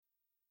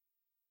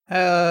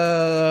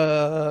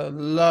Hello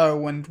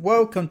and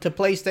welcome to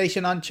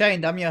PlayStation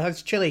Unchained. I'm your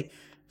host Chili.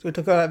 So we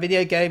talk about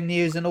video game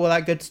news and all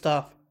that good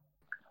stuff.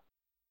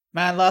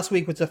 Man, last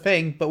week was a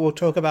thing, but we'll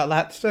talk about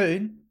that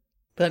soon.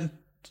 But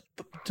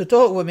to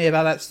talk with me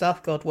about that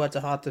stuff, God, words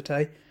are hard to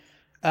say.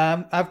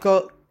 I've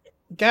got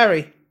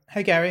Gary.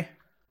 Hey, Gary.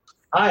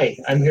 Hi,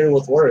 I'm here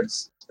with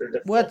words. They're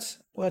difficult.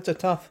 Words are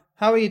tough.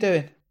 How are you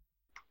doing?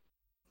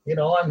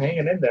 I'm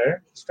hanging in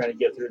there, just trying to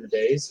get through the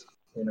days,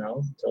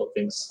 until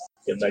things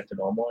get back to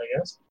normal, I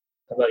guess.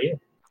 How about you?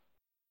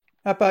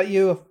 How about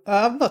you?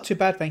 I'm not too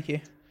bad, thank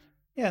you.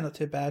 Yeah, not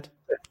too bad.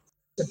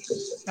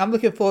 I'm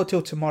looking forward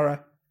till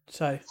tomorrow,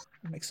 so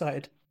I'm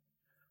excited.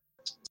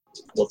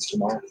 What's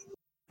tomorrow?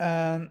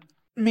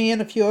 Me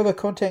and a few other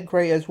content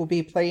creators will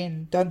be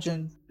playing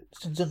Dungeons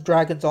and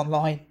Dragons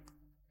online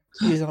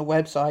using a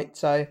website.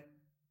 So,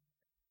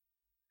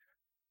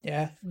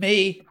 yeah,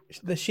 me,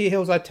 the She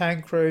Hills I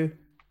Tank crew,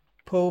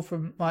 Paul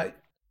from my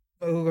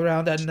all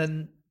around, and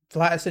then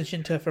Flatus and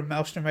Shinta from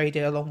Maelstrom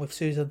Radio along with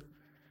Susan.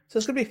 So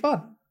it's gonna be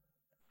fun.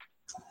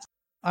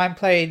 I'm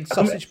playing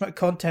Sausage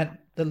McContent,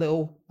 the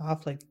little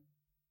halfling.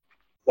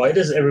 Why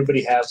does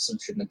everybody have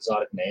such an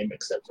exotic name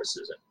except for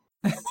Susan?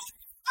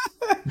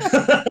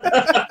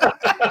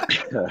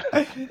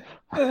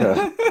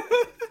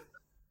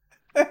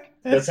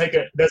 That's like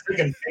a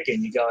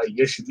picking. You got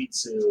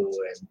Yoshimitsu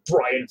and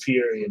Brian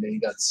Fury, and then you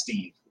got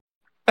Steve.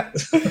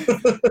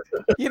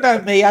 You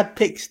know me, I'd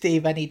pick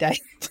Steve any day.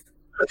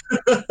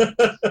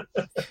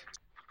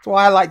 That's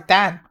why I like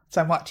Dan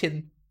so much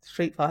in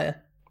Street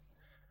Fighter.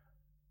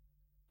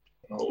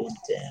 Oh,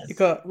 Dan. You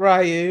got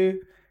Ryu,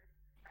 you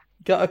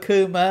got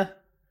Akuma,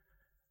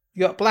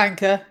 you got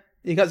Blanca,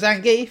 you got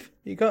Zangief,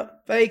 you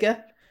got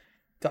Vega,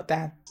 you got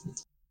Dan.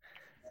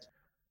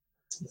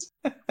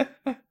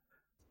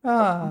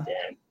 Dan.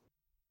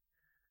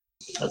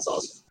 That's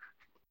awesome.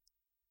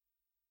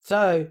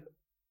 So,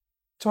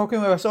 talking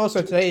with us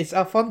also today is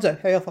Alfonso.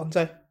 Hey,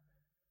 Alfonso.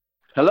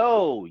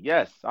 Hello.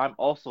 Yes, I'm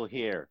also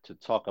here to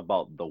talk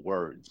about the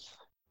words.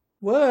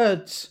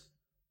 Words.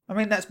 I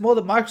mean, that's more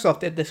than Microsoft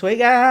did this week.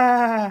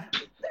 Ah!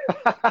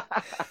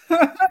 That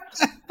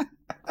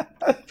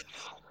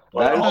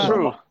is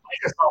true.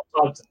 Microsoft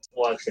talked.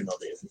 Well, actually, no,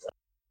 they didn't.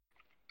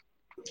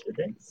 Did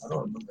they? I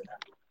don't remember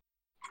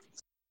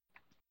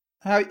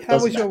that.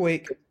 How was your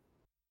week?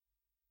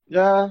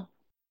 Yeah,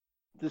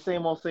 the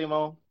same old, same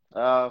old.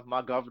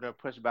 My governor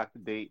pushed back the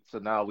date, so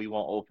now we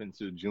won't open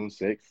to June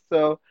 6th.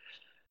 So,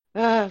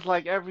 it's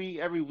like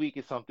every week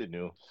is something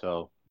new.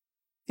 So,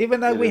 even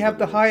though we have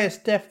the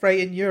highest death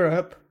rate in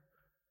Europe,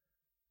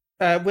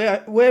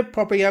 we're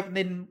probably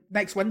opening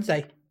next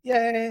Wednesday.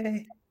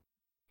 Yay!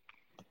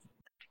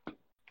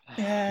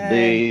 Yay!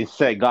 They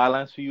set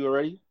guidelines for you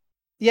already?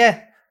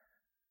 Yeah.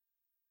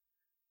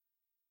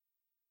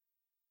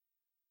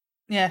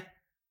 Yeah.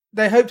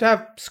 They hope to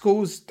have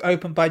schools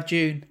open by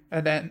June,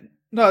 and then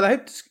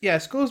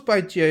schools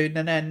by June,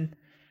 and then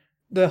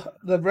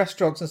the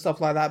restaurants and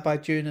stuff like that by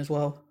June as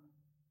well.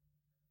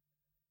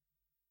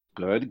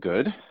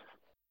 Good.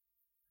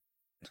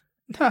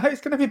 No,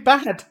 it's going to be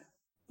bad.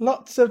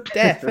 Lots of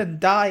death and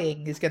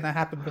dying is going to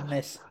happen from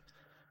this.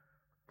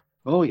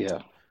 Oh,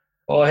 yeah.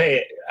 Well,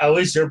 hey, at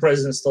least your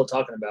president's still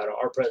talking about it.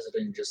 Our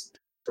president just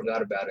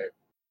forgot about it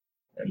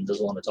and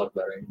doesn't want to talk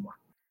about it anymore.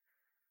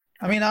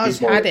 I mean, ours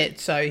had it,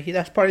 so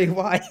that's probably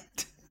why.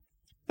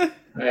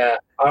 Yeah,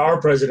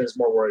 our president is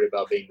more worried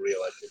about being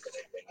reelected than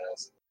anything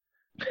else.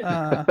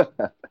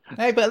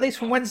 Hey, but at least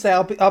from Wednesday,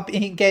 I'll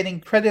be getting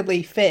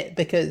incredibly fit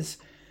because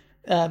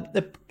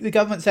the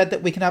government said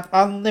that we can have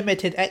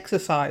unlimited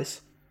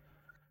exercise.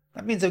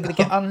 That means I'm going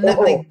to get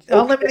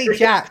unlimitedly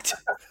jacked.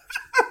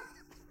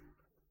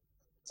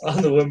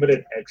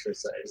 Unlimited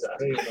exercise. I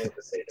don't even know what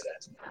to say to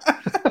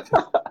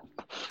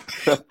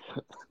that.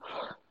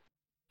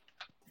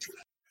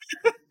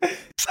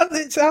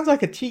 It sounds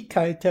like a cheat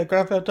code to a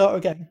Grand Theft Auto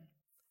game.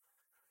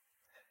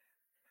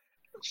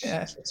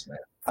 Yeah. Jesus, man.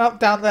 Up,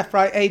 down, left,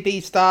 right, A, B,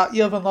 start.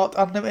 You have unlocked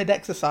unlimited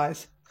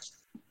exercise.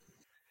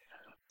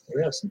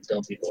 We have some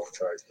dumb people in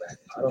charge, man.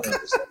 I don't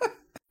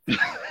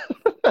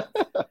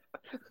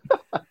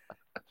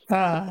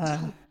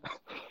understand.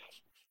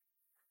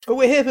 But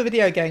we're here for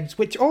video games,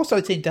 which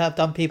also seem to have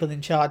dumb people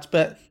in charge,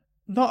 but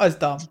not as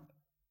dumb.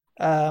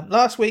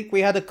 Last week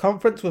we had a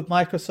conference with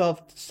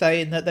Microsoft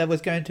saying that there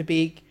was going to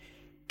be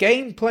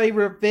gameplay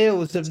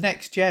reveals of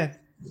next gen.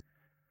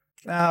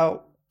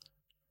 Now,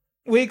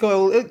 we got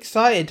all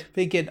excited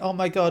thinking, oh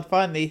my god,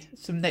 finally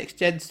some next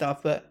gen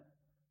stuff, but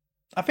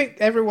I think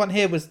everyone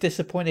here was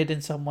disappointed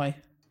in some way.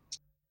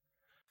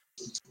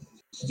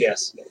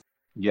 Yes.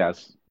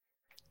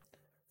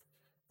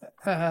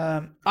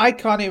 I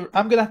can't even,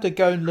 I'm gonna have to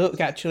go and look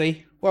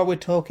actually while we're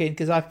talking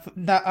because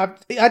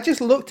I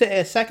just looked at it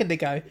a second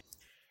ago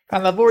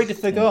and I've already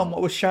forgotten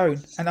what was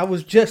shown, and I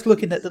was just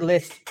looking at the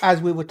list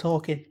as we were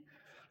talking.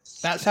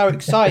 That's how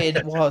excited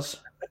it was.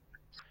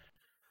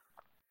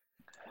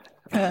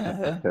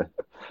 Yeah,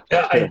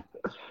 I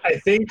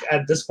think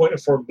at this point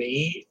for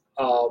me,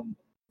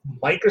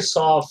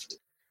 Microsoft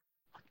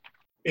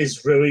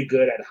is really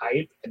good at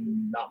hype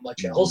and not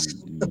much else,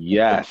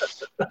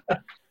 Yes.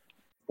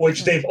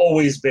 which they've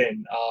always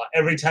been.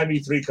 Every time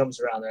E3 comes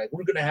around, they're like,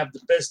 we're going to have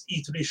the best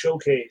E3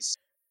 showcase.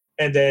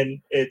 And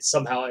then it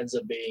somehow ends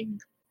up being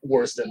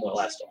worse than the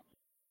last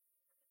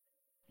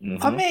one.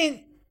 I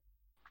mean,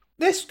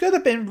 this could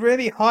have been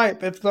really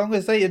hype as long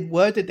as they had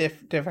worded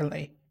it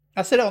differently.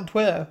 I said it on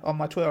Twitter, on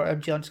my Twitter,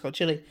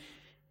 MG_Chili,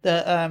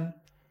 that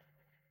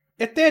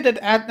if they had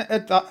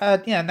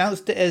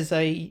announced it as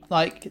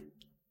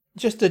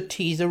just a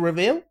teaser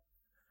reveal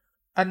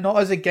and not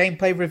as a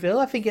gameplay reveal,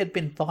 I think it'd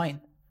been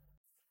fine.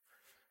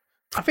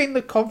 I think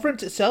the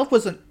conference itself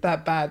wasn't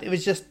that bad. It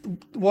was just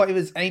what it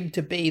was aimed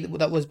to be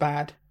that was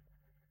bad.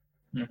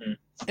 Mm-hmm.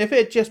 If it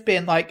had just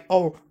been like,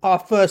 oh, our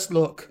first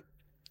look,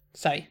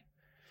 say,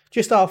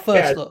 just our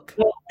first look.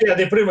 Well, yeah,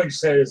 they pretty much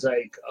said it's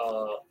like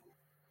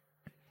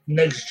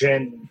next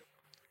gen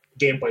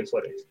gameplay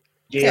footage.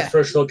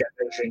 First look at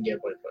next gen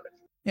gameplay footage.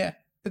 Yeah.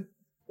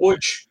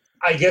 Which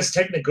I guess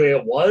technically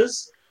it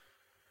was,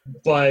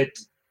 but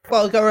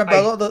well, go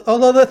remember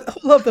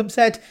all of them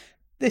said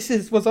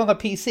this was on a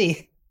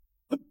PC.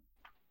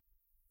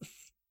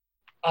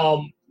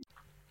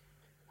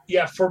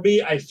 Yeah, for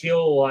me, I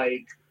feel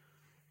like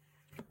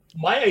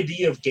my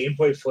idea of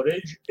gameplay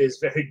footage is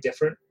very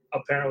different,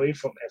 apparently,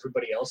 from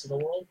everybody else in the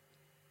world.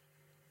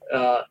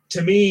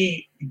 To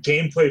me,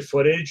 gameplay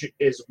footage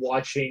is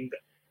watching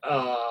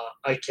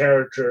a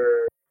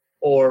character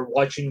or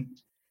watching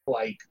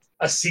like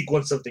a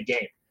sequence of the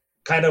game,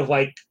 kind of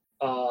like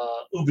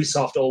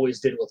Ubisoft always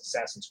did with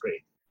Assassin's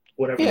Creed.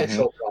 Whenever they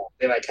showed off,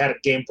 they like had a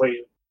gameplay,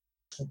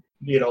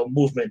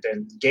 movement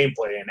and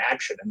gameplay and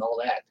action and all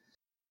that.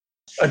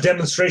 A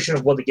demonstration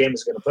of what the game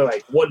is going to play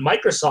like. What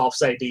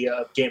Microsoft's idea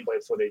of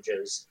gameplay footage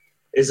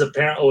is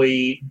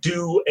apparently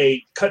do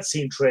a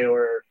cutscene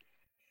trailer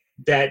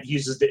that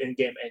uses the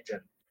in-game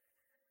engine,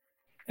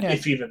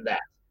 if even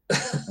that.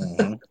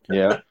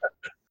 Yeah.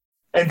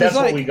 And that's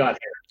what we got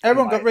here.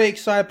 Everyone got really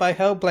excited by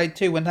Hellblade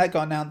 2 when that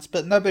got announced,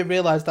 but nobody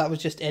realized that was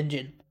just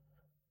engine.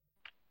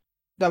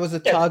 That was a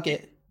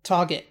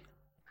target.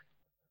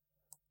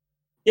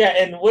 Yeah,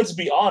 and let's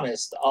be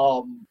honest,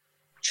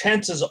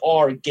 chances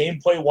are,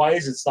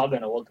 gameplay-wise, it's not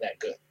going to look that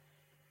good.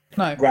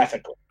 No.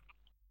 Graphically.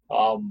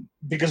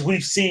 Because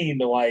we've seen,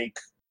 like,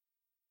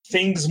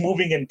 things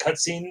moving in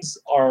cutscenes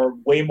are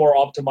way more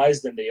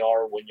optimized than they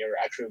are when you're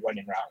actually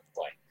running around and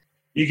playing.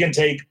 You can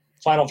take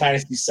Final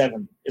Fantasy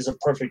VII is a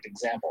perfect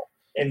example.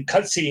 In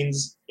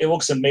cutscenes, it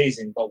looks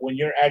amazing, but when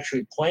you're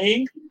actually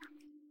playing,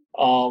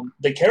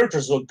 the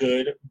characters look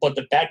good, but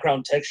the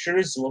background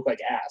textures look like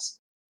ass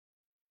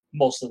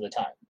most of the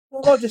time.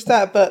 Well, not just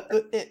that, but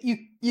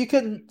you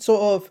can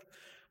sort of,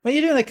 when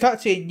you're doing a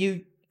cutscene,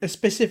 you are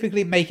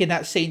specifically making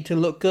that scene to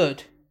look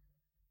good.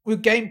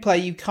 With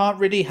gameplay, you can't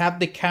really have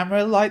the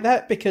camera like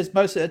that because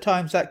most of the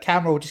times that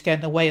camera will just get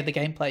in the way of the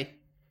gameplay.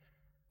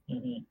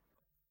 Mm-hmm.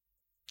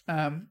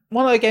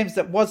 One of the games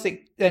that was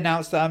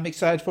announced that I'm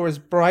excited for is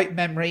Bright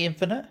Memory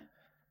Infinite.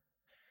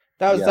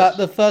 That was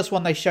the first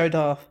one they showed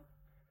off.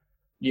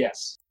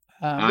 Yes.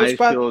 I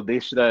feel they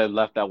should have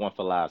left that one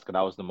for last because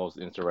that was the most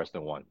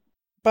interesting one.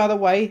 By the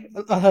way,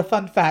 a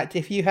fun fact,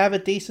 if you have a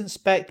decent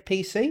spec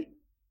PC,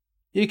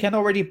 you can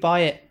already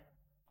buy it.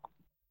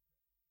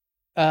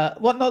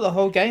 Well, not the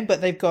whole game, but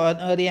they've got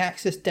an early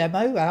access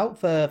demo out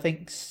for, I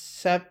think,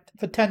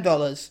 for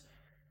 $10.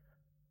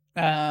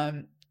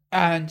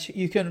 And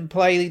you can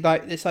play,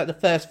 it's like the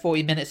first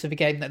 40 minutes of a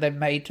game that they've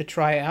made to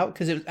try it out,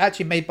 because it was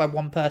actually made by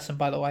one person,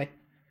 by the way.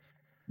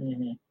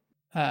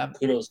 Mm-hmm.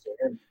 Kudos to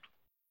him.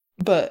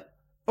 But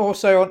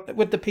also,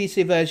 with the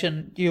PC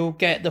version, you'll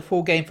get the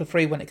full game for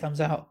free when it comes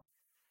out.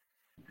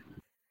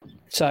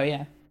 So,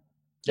 yeah.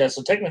 Yeah,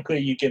 so technically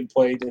you can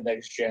play the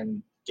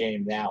next-gen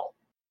game now.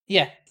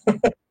 Yeah.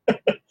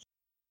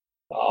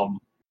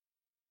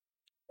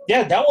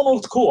 Yeah, that one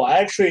looked cool. I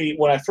actually,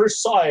 when I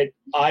first saw it,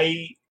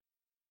 I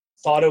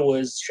thought it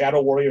was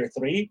Shadow Warrior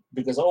 3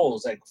 because, it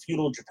was like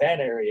feudal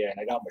Japan area and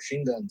I got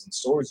machine guns and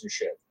swords and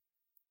shit.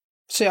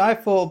 See, I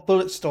thought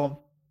Bulletstorm.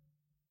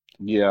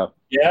 Yeah.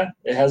 Yeah,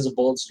 it has a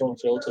Bulletstorm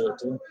feel to it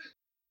too.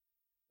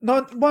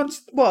 Not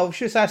once. Well,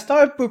 I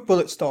started with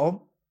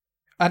Bulletstorm,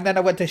 and then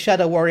I went to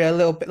Shadow Warrior a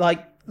little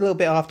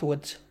bit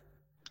afterwards.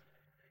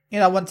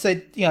 Once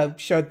they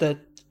showed the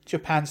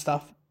Japan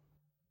stuff.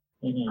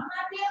 Mm-hmm.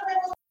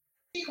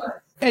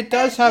 It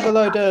does have a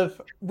load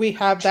of. We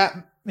have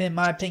that, in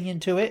my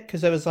opinion, to it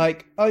because it was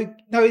like, oh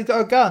no, he's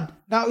got a gun.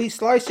 Now he's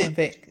slicing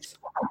things.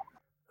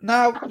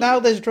 Now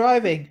there's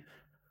driving.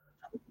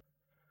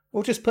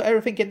 We'll just put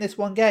everything in this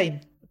one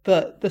game.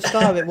 But the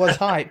start of it was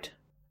hyped.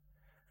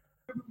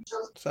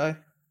 So.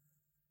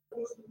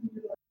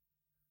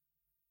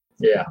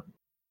 Yeah.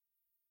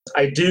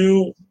 I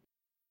do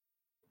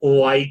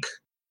like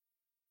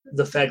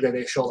the fact that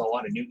they showed a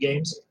lot of new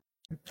games.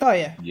 Oh,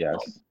 yeah.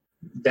 Yes.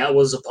 That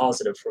was a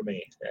positive for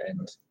me.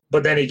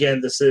 But then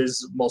again, this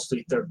is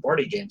mostly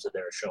third-party games that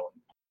they're showing.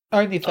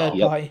 Only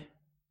third-party.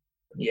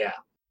 Yeah.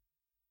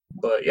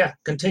 But yeah,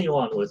 continue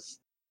on with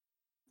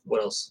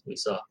what else we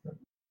saw.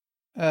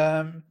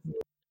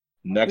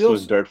 Next We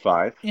was also- Dirt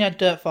 5. Yeah,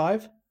 Dirt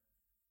 5,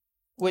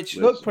 which Which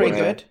looked pretty was-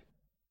 good.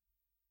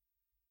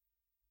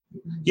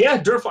 Yeah,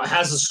 Dirt 5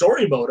 has a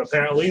story mode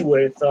apparently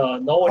with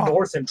Nolan Oh.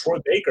 North and Troy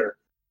Baker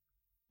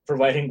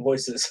providing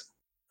voices.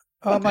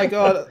 Oh my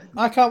god,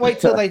 I can't wait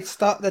till they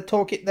start the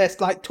talking. They're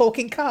like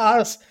talking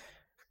cars.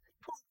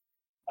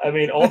 I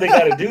mean, all they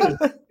got to do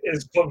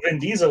is put Vin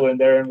Diesel in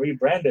there and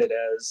rebrand it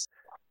as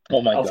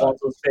Oh my god.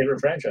 Alfonso's favorite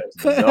franchise.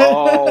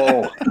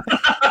 No.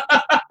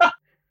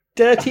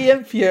 Dirty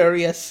and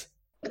Furious.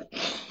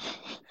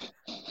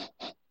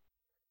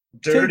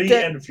 Dirty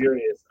Di- and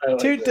Furious. I like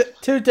Two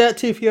that. Dirt,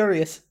 Two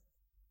Furious.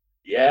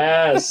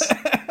 Yes.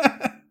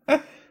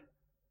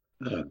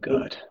 Oh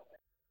god.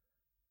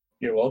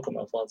 You're welcome,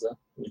 Alfonso.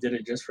 We did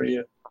it just for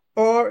you.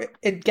 Or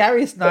in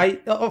Gary's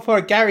night, or for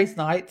Gary's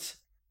night,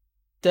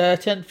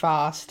 Dirt and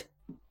Fast.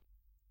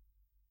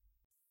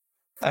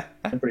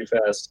 I'm pretty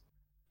fast.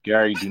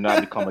 Gary, do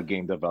not become a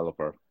game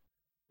developer.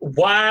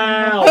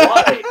 Wow.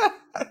 Why?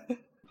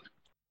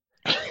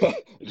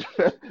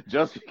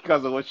 Just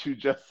because of what you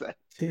just said.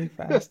 Too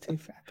fast, too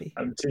fappy.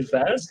 I'm too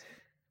fast?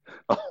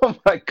 Oh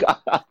my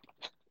god.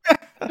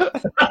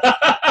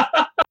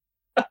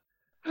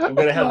 I'm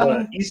going to have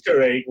an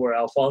Easter egg where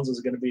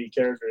Alfonso's going to be a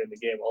character in the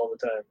game all the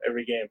time.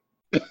 Every game.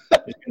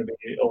 He's going to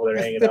be over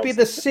there hanging They'll out. be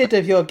the Sid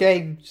of your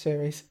game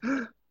series.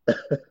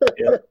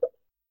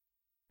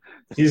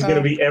 He's going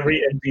to be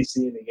every NPC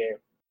in the game.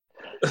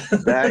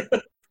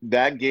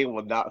 That game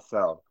will not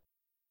sell.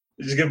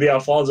 It's going to be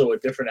Alfonso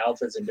with different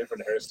outfits and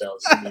different hairstyles.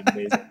 It's going to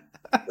be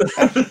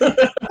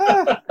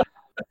amazing.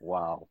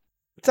 Wow.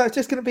 So it's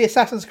just going to be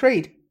Assassin's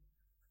Creed.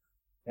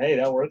 Hey,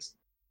 that works.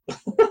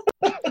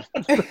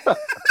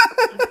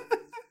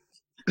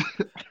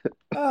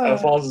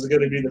 Alfonso's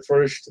going to be the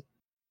first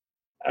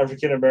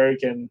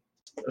African-American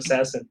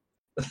assassin.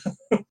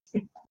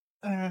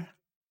 Uh,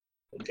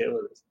 Okay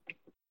with it.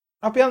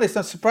 I'll be honest,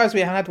 I'm surprised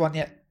we haven't had one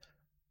yet.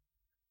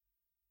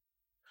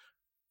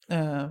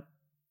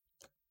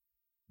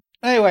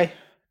 Anyway,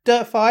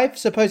 Dirt 5,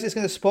 suppose it's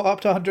going to support up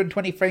to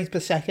 120 frames per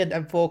second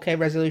and 4K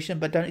resolution,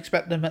 but don't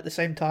expect them at the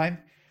same time.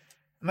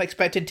 I'm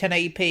expecting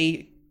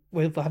 1080p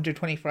with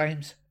 120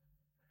 frames.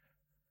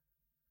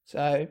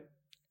 So,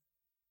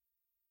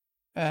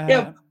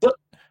 Yeah, but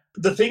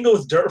the thing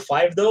with Dirt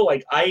 5, though,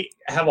 like, I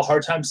have a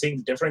hard time seeing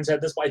the difference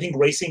at this point. I think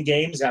racing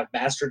games have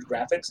mastered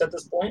graphics at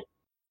this point,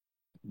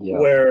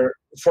 where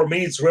for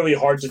me it's really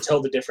hard to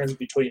tell the difference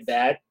between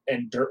that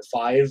and Dirt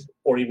 5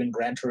 or even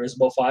Gran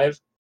Turismo 5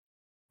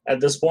 at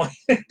this point.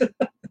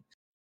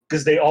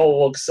 Because they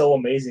all look so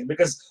amazing.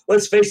 Because,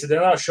 let's face it,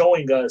 they're not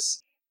showing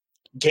us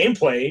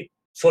gameplay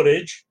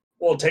footage.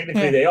 Well,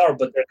 technically they are,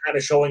 but they're kind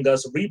of showing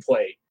us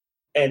replay.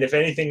 And if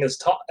anything has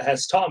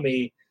taught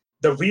me,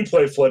 the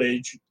replay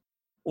footage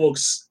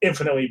looks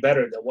infinitely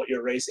better than what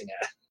you're racing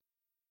at.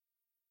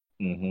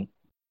 Mm-hmm.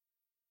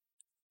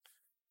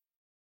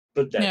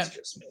 But that's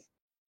just me.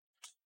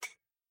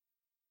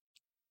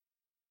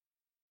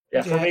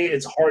 Yeah, for me,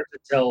 it's hard to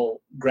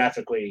tell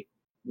graphically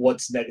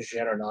what's next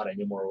gen or not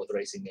anymore with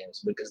racing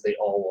games because they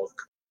all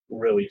look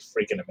really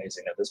freaking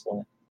amazing at this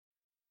point.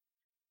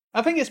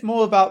 I think it's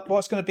more about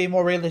what's going to be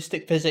more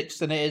realistic physics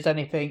than it is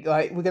anything.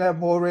 Like, we're going to have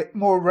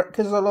more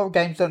because a lot of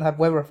games don't have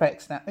weather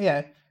effects now.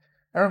 Yeah.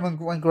 I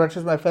remember when Gran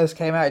Turismo first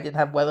came out, it didn't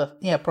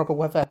have proper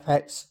weather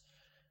effects.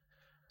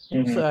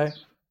 Mm-hmm. So,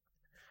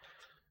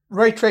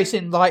 ray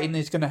tracing lighting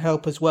is going to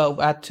help as well,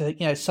 add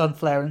to, sun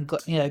flare and,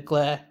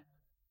 glare.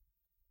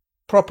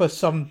 Proper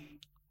sun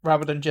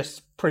rather than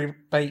just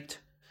pre-baked.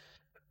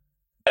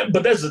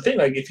 But that's the thing,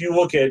 like, if you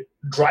look at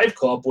Drive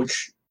Club,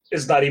 which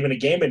is not even a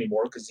game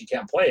anymore because you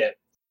can't play it.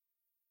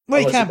 Well,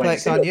 you can play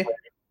it, can't you?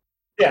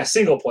 Yeah,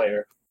 single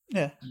player.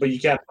 Yeah. But you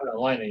can't play it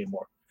online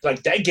anymore.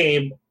 Like, that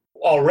game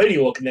already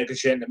looked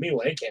next gen to me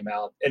when it came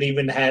out, and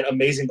even had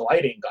amazing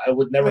lighting. I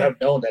would never have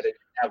known that it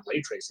didn't have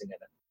ray tracing in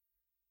it.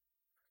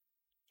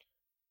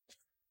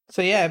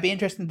 So yeah, it'd be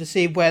interesting to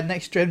see where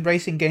next gen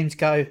racing games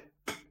go.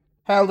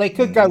 How they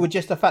could go with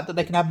just the fact that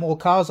they can have more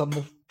cars on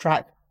the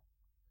track.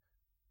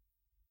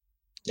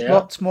 Yeah.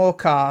 Lots more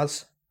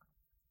cars.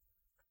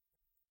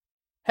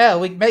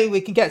 Hell, maybe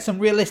we can get some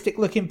realistic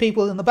looking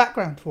people in the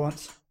background for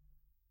once.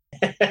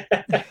 We're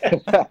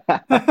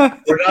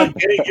not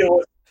getting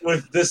it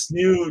with this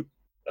new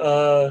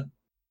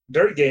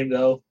Dirt game,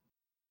 though.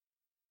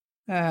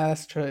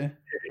 That's true.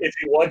 If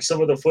you watch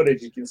some of the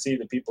footage, you can see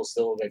the people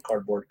still get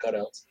cardboard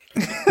cutouts.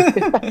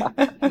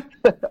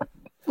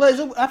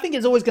 Well, I think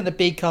it's always going to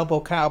be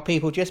cardboard cutout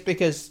people, just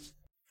because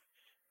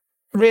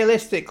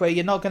realistically,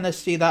 you're not going to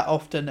see that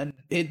often, and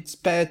it's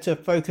better to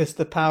focus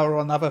the power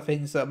on other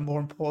things that are more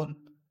important.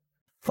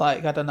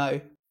 Like, I don't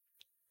know,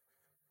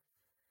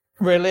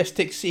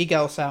 realistic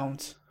seagull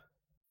sounds.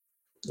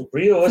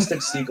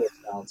 Realistic seagull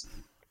sounds.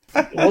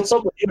 What's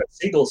up with you and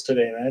seagulls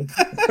today,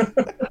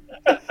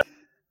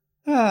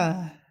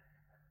 man?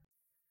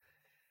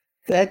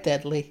 They're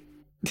deadly.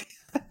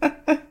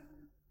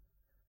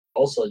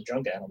 Also,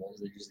 junk animals.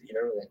 They just eat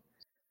everything.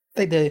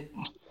 They do.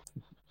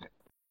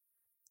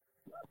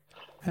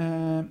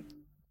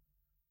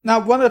 Now,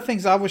 one of the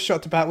things I was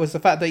shocked about was the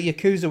fact that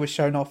Yakuza was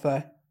shown off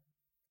there.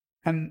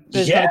 And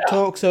there's Yeah. no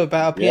talks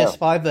about a Yeah.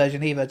 PS5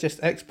 version either, just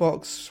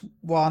Xbox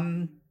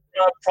One.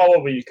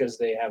 Probably because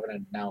they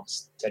haven't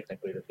announced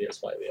technically the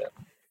PS5 yet.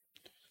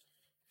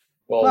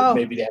 Well,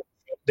 maybe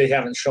they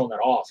haven't shown that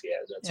off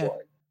yet. That's why.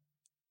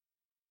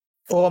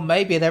 Or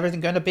maybe there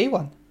isn't going to be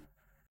one.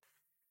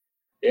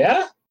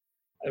 Yeah,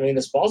 I mean,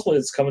 it's possible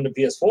it's coming to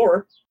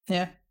PS4.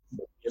 Yeah.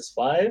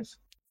 PS5.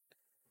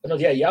 But no,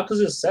 yeah,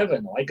 Yakuza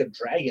 7, Like a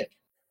Dragon.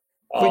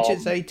 Which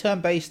is a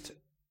turn-based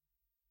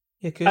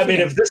Yakuza I mean,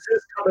 game. if this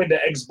is coming to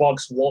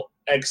Xbox One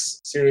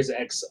X Series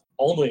X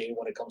only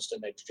when it comes to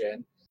next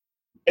gen,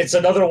 it's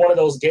another one of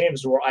those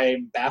games where I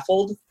am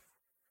baffled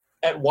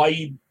at why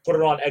you put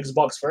it on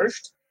Xbox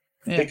first.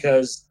 Yeah.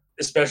 Because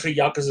especially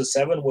Yakuza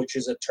 7, which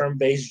is a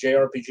turn-based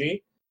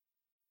JRPG.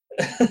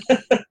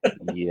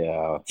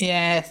 Yeah.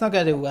 Yeah, it's not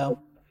going to do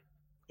well.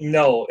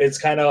 No, it's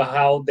kind of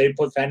how they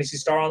put Phantasy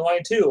Star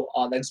Online 2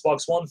 on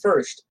Xbox One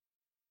first,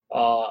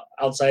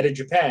 outside of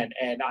Japan,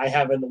 and I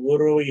haven't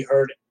literally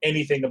heard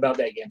anything about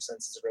that game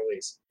since its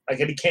release. Like,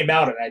 it came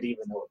out, and I didn't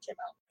even know it came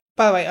out.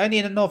 By the way, only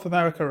in North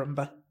America,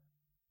 remember?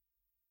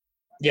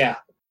 Yeah.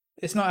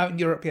 It's not out in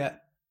Europe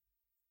yet.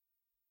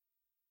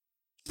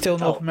 Still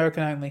North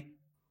American only.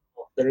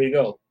 Well, there you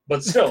go.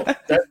 But still,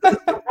 that's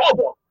the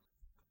problem.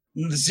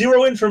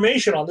 Zero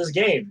information on this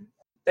game.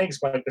 Thanks,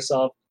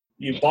 Microsoft.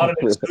 You bought an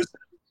exclusive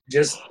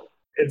just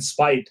in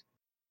spite.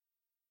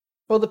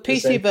 Well, the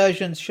PC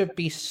versions should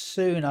be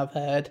soon, I've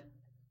heard.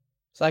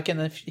 It's like in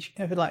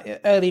the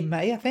early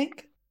May, I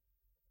think.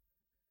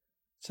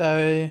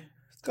 So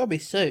it's got to be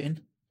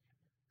soon.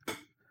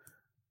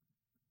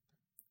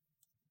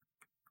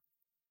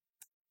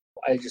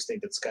 I just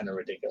think it's kind of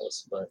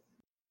ridiculous, but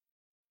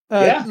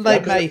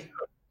late May.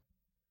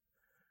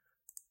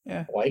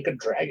 Yeah, Like a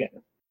Dragon.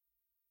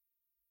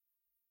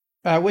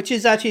 Which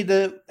is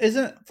actually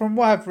from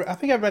what I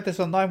think I read this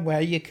online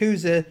where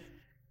Yakuza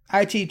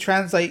actually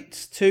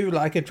translates to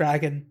Like a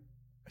Dragon,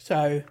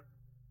 so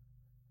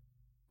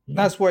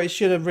that's what it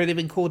should have really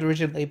been called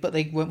originally, but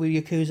they went with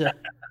Yakuza.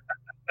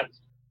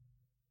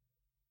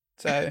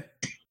 So,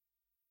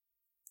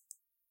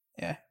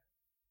 yeah.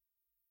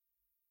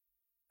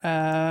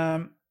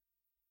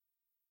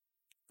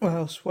 What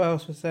else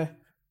was there?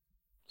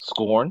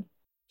 Scorn.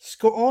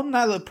 Scorn,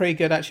 that looked pretty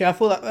good actually. I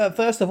thought that,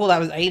 first of all that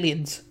was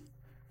Aliens.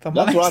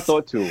 That's what I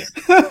thought too.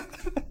 I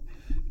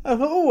thought,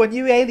 oh, a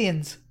new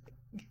Aliens.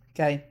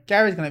 Okay,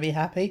 Gary's gonna be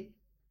happy,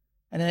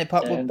 and then it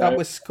popped up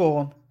with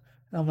Scorn,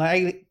 and I'm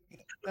like,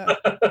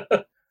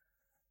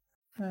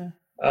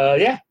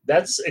 yeah,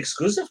 that's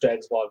exclusive to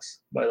Xbox,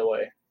 by the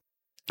way.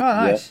 Oh,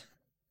 nice.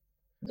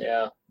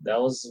 Yeah, that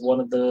was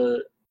one of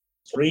the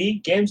 3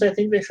 games I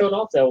think they showed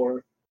off that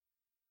were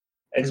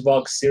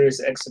Xbox Series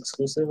X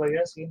exclusive, I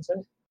guess you can say.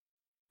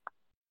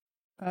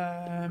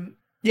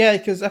 Yeah,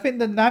 because I think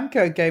the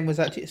Namco game was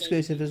actually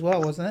exclusive as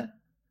well, wasn't it?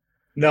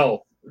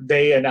 No,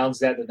 they announced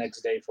that the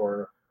next day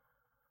for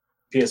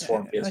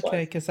PS4 and PS5.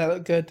 Okay, because that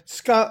looked good.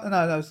 No,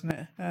 that wasn't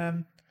it.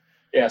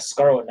 Yeah,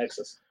 Scarlet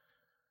Nexus.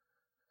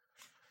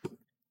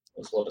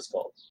 That's what it's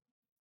called.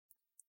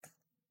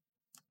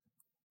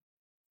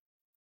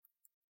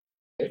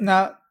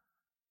 Now,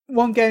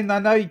 one game I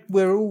know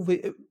we're all...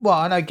 Well,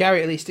 I know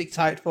Gary at least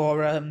excited for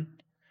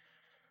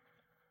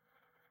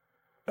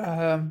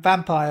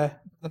Vampire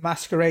the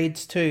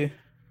Masquerades 2.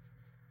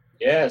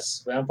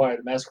 Yes, Vampire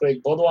the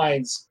Masquerade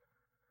Bloodlines.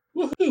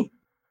 Woohoo!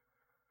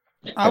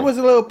 I was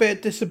a little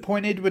bit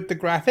disappointed with the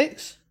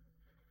graphics.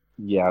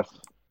 Yes.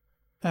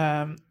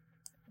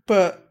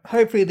 But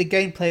hopefully the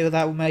gameplay of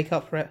that will make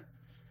up for it.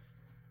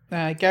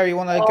 Gary, you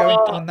want to go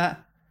into on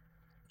that?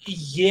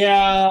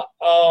 Yeah,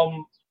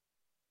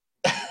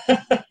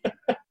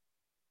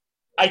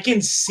 I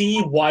can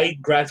see why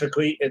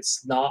graphically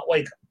it's not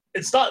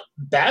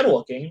bad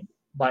looking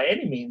by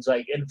any means.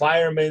 Like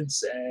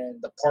environments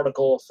and the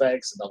particle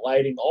effects and the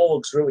lighting all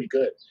looks really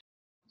good.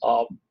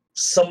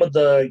 Some of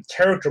the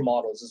character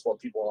models is what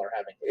people are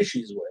having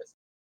issues with.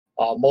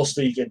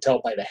 Mostly you can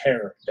tell by the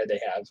hair that they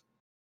have.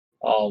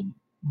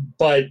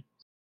 But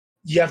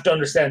you have to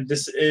understand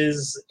this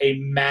is a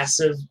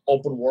massive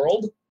open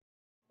world.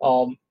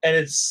 And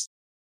it's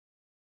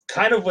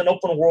kind of an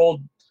open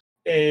world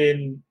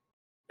in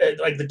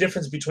like the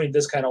difference between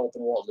this kind of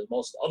open world and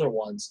most other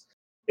ones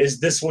is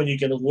this one you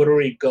can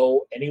literally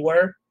go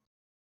anywhere,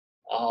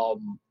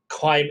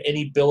 climb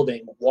any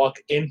building, walk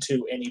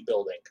into any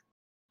building,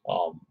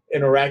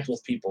 interact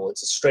with people.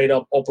 It's a straight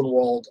up open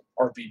world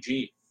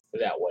RPG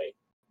that way.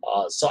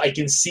 So I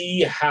can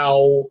see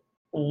how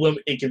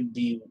it can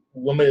be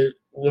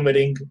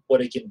limiting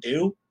what it can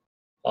do,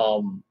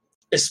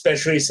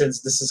 especially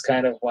since this is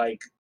kind of like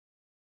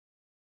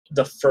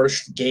the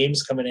first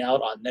games coming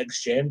out on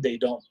next gen. They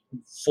don't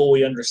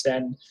fully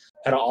understand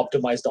how to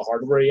optimize the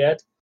hardware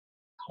yet.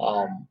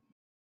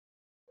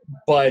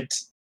 But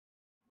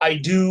I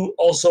do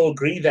also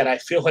agree that I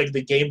feel like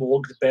the game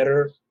looked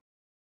better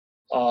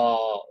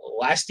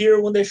last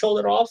year when they showed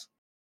it off,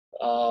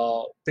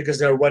 because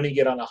they're running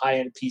it on a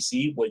high-end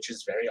PC, which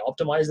is very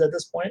optimized at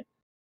this point.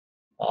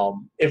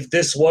 If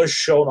this was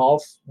shown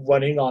off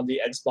running on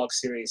the Xbox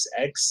Series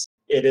X,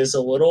 it is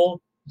a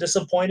little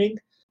disappointing,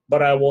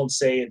 but I won't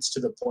say it's to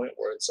the point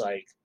where it's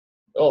like,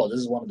 oh, this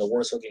is one of the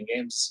worst looking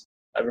games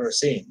I've ever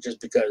seen,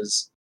 just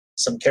because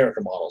some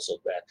character models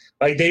look bad.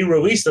 Like they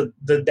released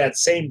that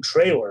same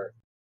trailer,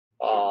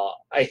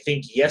 I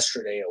think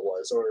yesterday it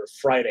was, or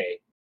Friday.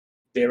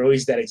 They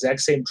released that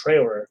exact same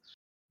trailer,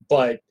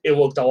 but it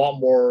looked a lot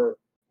more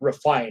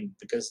refined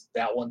because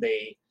that one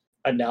they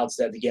announced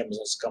that the game was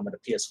also coming to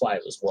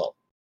PS5 as well.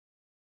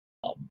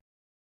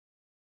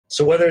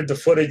 So whether the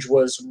footage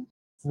was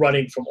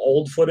running from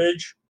old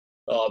footage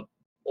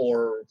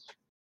or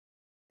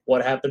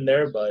what happened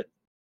there, but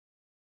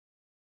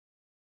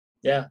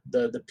yeah,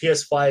 the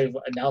PS5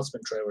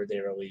 announcement trailer they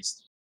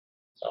released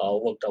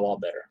looked a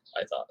lot better,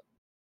 I thought.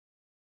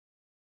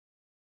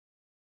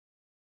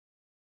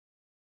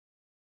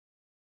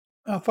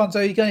 Alfonso,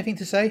 you got anything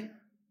to say?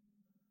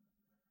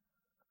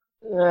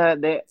 I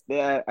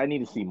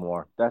need to see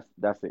more. That's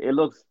it. It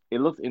looks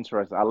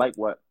interesting. I like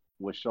what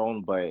was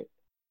shown, but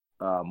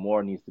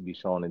more needs to be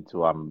shown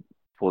until I'm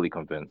fully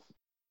convinced.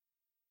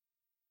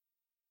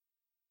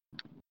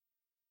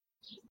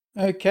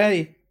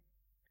 Okay.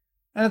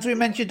 And as we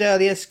mentioned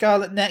earlier,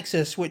 Scarlet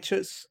Nexus, which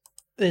is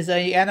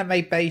a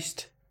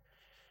anime-based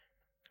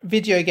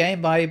video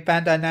game by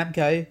Bandai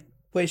Namco,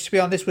 which, to be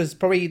honest, was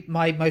probably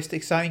my most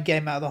exciting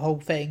game out of the whole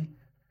thing.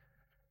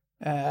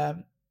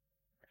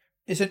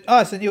 It's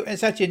actually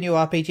a new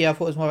RPG. I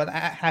thought it was more of a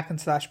hack and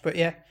slash, but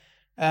yeah,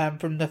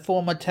 from the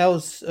former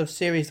Tales of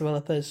Series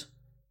developers.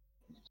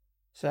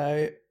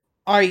 So,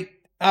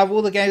 of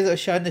all the games that were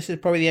shown, this is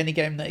probably the only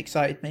game that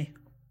excited me.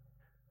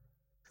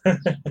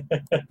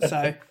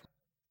 So,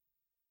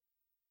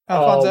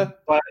 Alfonso.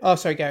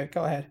 Sorry, Gary.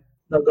 Go ahead.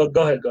 No,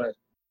 go ahead. Go ahead.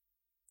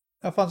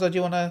 Alfonso, do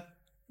you want to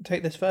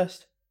take this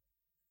first?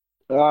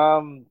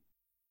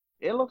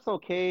 It looks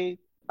okay.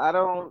 I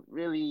don't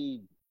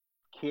really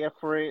care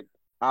for it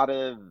out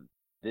of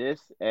this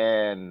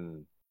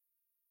and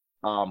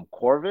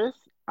Corvus.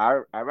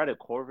 I read a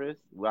Corvus.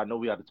 Well, I know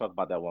we have to talk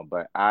about that one,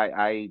 but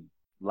I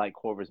like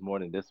Corvus more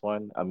than this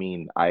one. I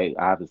mean, I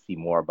have to see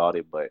more about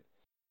it, but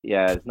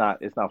yeah, it's not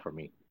for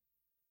me.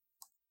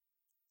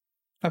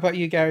 How about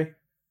you, Gary?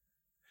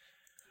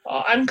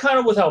 I'm kind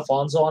of with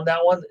Alfonso on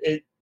that one.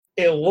 It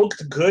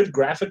looked good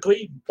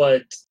graphically,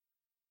 but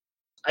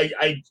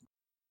I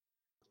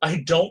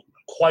don't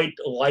quite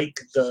like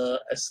the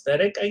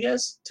aesthetic, I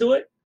guess, to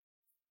it.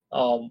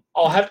 I'll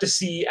have to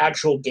see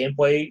actual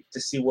gameplay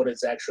to see what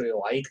it's actually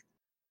like.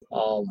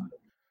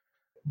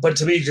 But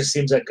to me, it just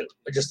seems like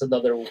just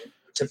another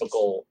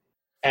typical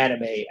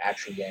anime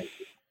action game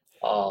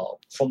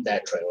from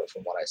that trailer,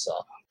 from what I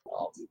saw.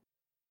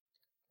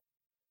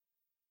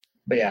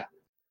 But yeah,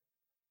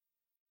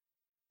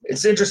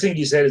 it's interesting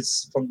you said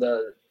it's from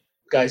the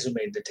guys who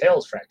made the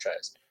Tales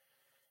franchise.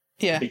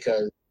 Yeah.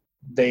 Because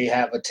they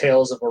have a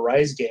Tales of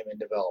Arise game in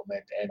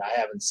development, and I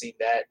haven't seen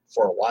that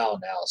for a while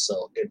now,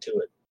 so get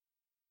to it.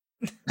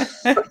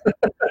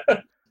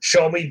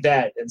 Show me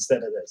that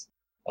instead of this.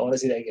 I want to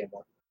see that game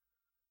more.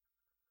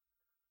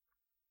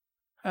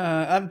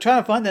 I'm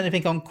trying to find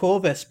anything on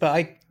Corvus,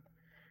 but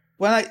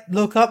when I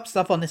look up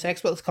stuff on this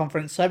Xbox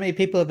conference, so many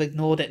people have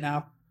ignored it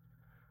now.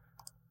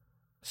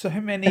 So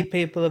many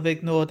people have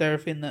ignored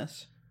everything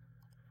this.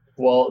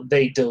 Well,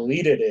 they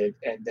deleted it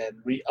and then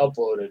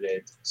re-uploaded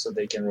it so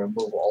they can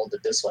remove all the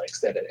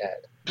dislikes that it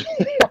had.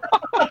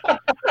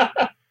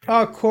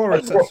 Oh,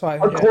 Chorus, that's why.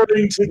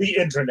 According to the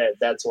internet,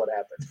 that's what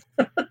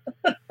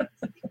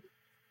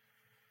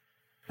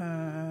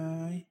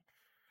happened.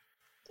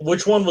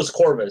 Which one was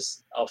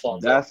Corvus,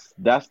 Alfonso?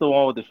 That's the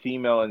one with the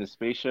female in the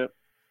spaceship.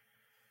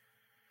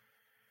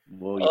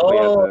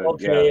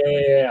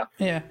 Okay,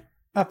 yeah.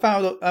 I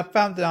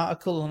found an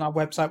article on our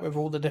website with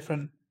all the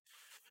different.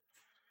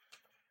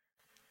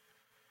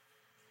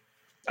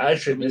 I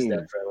actually missed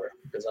that trailer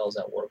because I was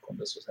at work when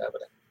this was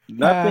happening.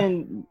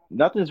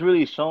 Nothing's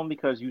really shown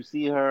because you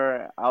see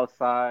her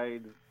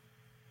outside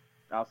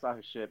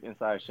her ship,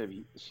 inside her ship.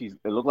 It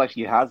looks like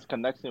she has a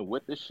connection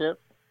with the ship,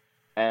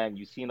 and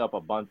you see a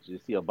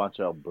bunch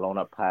of blown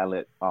up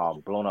planets,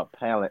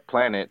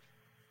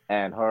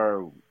 and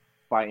her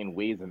fighting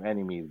waves and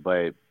enemies,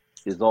 but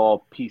it's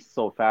all pieced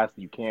so fast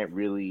you can't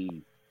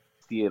really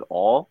see it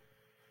all.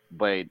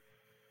 But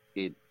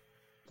to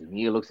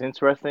me, it looks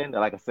interesting.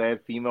 Like I said,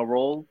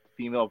 female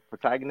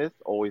protagonist,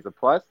 always a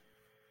plus.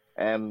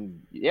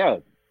 And yeah,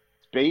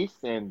 space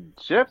and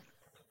ships,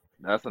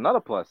 that's another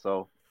plus.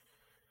 So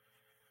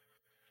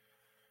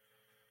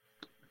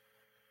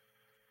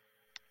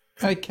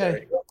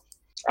okay,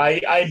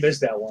 I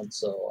missed that one,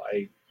 so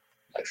I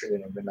actually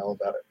didn't even know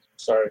about it.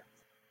 Sorry.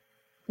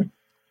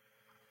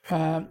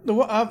 One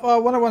of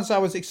the ones I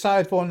was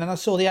excited for, and then I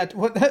saw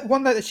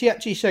one that she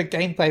actually showed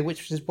gameplay,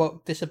 which is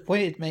what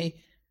disappointed me.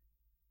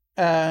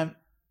 The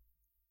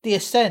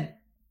Ascent,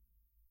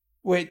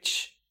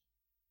 which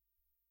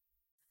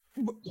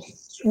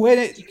when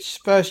it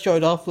first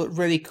showed off looked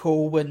really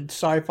cool and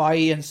sci-fi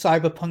and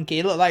cyberpunky.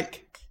 It looked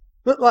like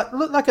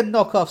a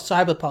knockoff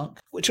Cyberpunk,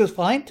 which was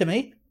fine to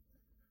me.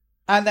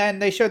 And then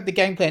they showed the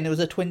gameplay and it was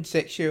a twin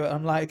stick shooter.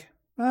 I'm like,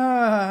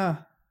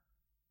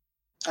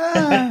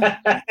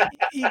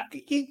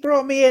 You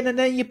brought me in and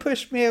then you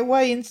pushed me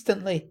away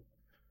instantly.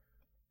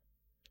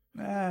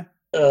 Yeah.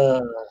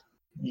 I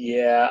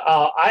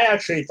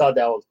actually thought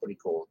that was pretty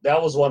cool.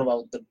 That was one of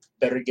the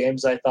better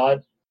games, I thought.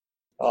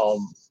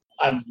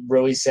 I'm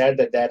really sad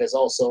that is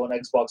also an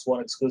Xbox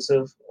One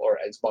exclusive or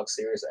Xbox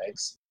Series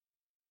X,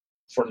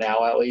 for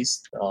now at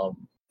least.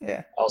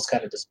 Yeah. I was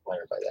kind of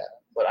disappointed by that,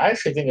 but I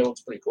actually think it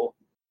looks pretty cool.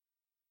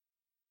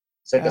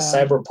 It's like a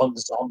cyberpunk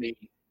zombie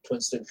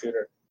twin stick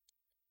shooter.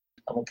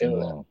 I'm okay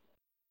with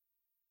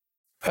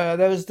that.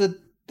 There was the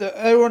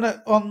everyone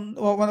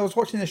when I was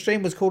watching the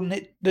stream was calling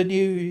it the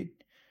new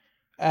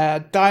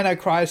Dino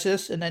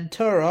Crisis and then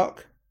Turok,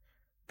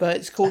 but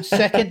it's called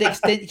Second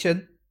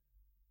Extinction,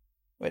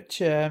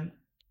 which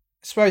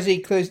supposedly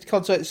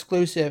console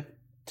exclusive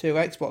to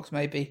Xbox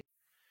maybe.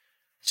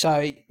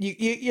 So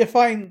you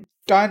find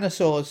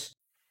dinosaurs,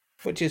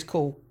 which is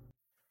cool.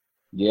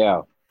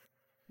 Yeah.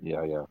 They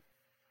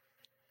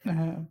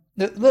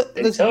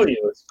tell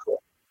you it's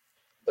cool,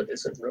 but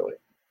is it really?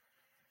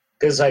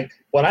 Because like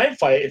when I'm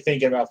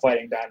thinking about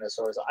fighting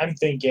dinosaurs, I'm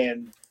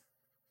thinking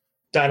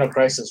Dino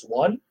Crisis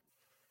 1,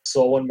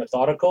 slow and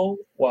methodical,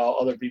 while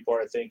other people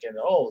are thinking,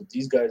 oh,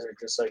 these guys are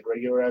just like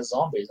regular ass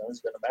zombies. I'm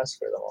just gonna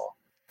massacre them all.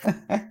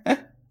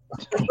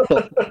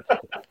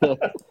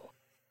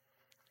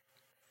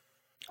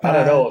 I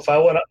don't know. If I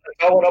went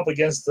up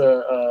against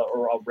a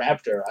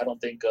raptor, I don't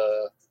think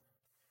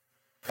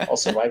I'll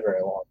survive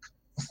very long.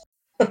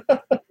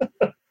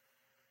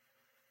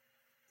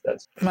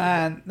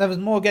 Man, there was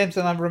more games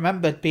than I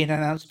remembered being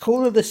announced.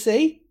 Call of the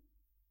Sea.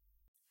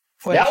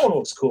 That one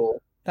looks cool.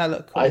 That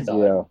looked cool. I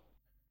thought. Yeah.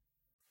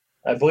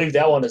 I believe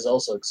that one is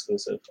also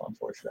exclusive,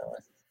 unfortunately.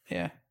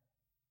 Yeah.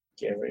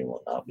 Gary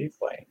will not be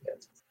playing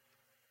it.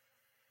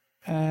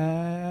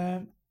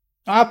 I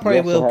probably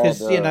will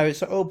because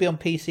it'll be on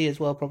PC as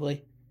well,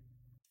 probably.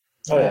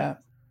 Oh yeah.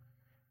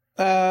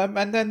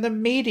 And then the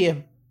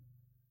Medium.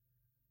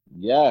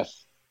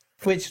 Yes.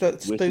 Which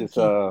looks spooky. Is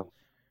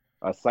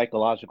a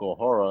psychological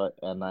horror,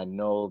 and I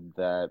know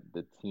that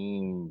the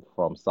team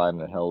from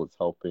Silent Hill is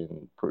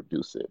helping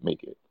produce it,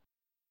 make it.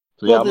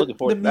 So I'm looking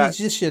forward to that.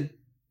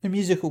 The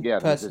musical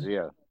person.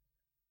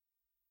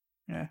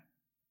 Yeah,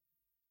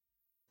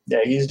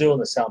 he's doing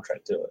the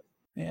soundtrack to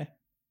it.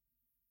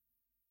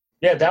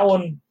 Yeah, that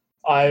one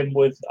I'm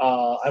with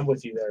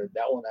you there.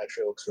 That one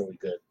actually looks really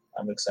good.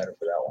 I'm excited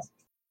for that one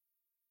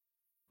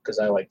because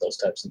I like those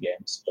types of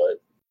games.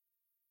 But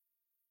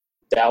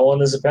that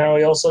one is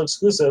apparently also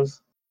exclusive.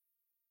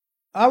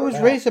 I was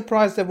really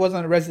surprised there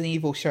wasn't a Resident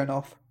Evil shown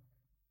off.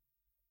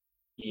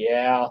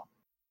 Yeah.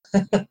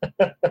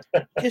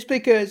 Just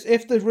because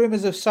if the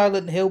rumors of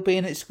Silent Hill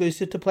being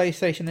exclusive to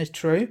PlayStation is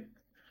true,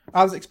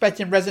 I was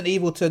expecting Resident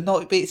Evil to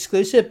not be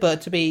exclusive,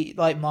 but to be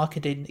like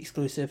marketing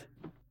exclusive.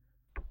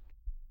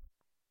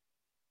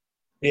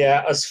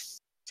 Yeah, as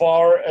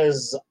far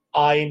as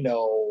I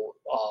know,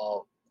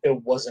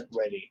 it wasn't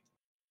ready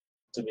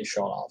to be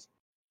shown off.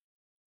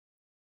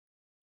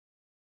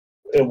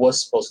 It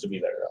was supposed to be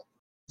there though.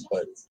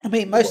 But I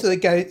mean, most of the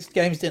games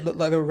didn't look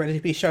like they were ready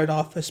to be shown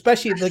off,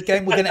 especially the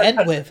game we're going to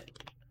end with.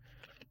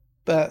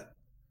 But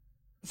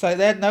so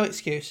they had no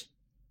excuse.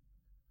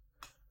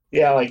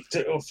 Yeah, like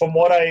from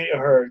what I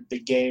heard, the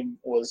game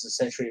was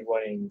essentially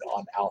running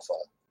on alpha,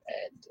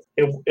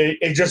 and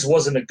it just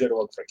wasn't a good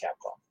look for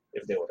Capcom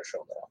if they would have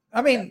shown that off.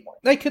 I mean,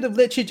 they could have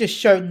literally just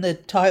shown the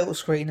title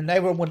screen, and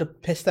everyone would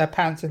have pissed their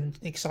pants in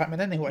excitement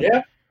anyway.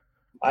 Yeah.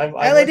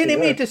 They didn't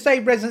even need to say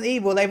Resident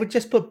Evil. They would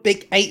just put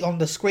Big 8 on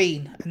the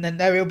screen, and then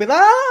they would be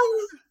like,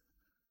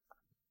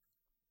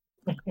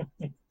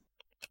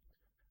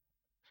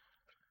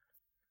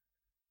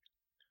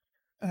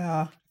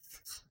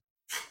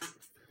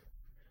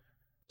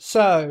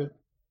 So,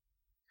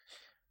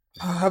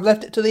 I've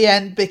left it to the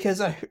end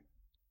because I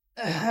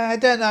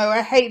don't know.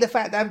 I hate the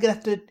fact that I'm going to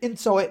have to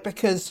insult it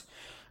because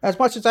as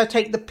much as I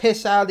take the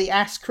piss out of the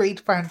Ass Creed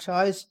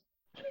franchise,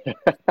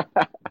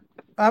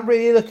 I'm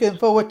really looking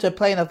forward to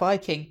playing a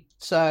Viking.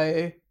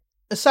 So,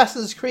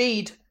 Assassin's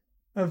Creed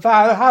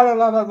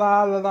Valhalla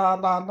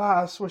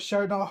was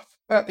shown off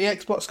at the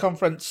Xbox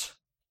conference.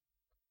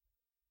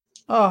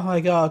 Oh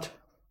my god.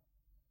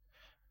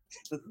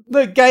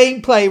 The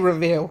gameplay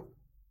reveal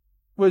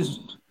was...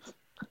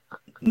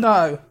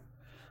 No,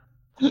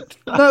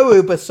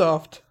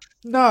 Ubisoft.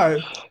 No.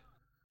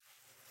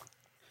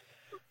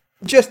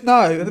 Just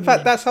no. In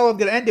fact, that's how I'm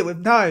going to end it with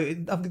no.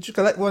 I'm just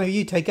going to let one of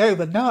you take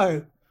over.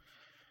 No.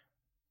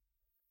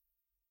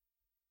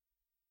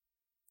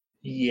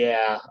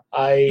 Yeah,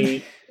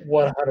 I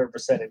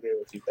 100% agree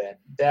with you, Ben.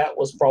 That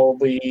was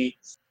probably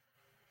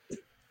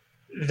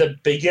the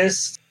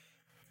biggest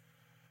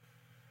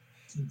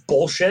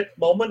bullshit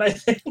moment, I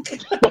think.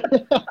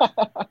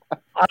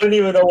 I don't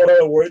even know what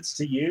other words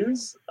to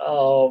use.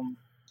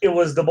 It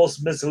was the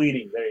most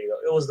misleading. There you go.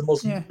 It was the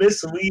most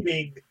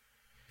misleading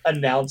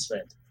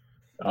announcement.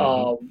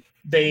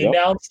 They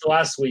announced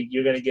last week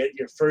you're going to get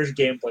your first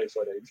gameplay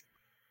footage.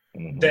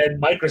 Then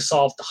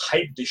Microsoft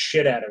hyped the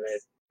shit out of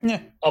it Yeah.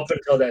 Up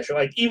until that show,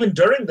 like even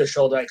during the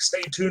show, like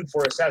stay tuned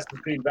for Assassin's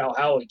Creed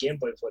Valhalla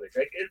gameplay footage.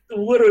 Like it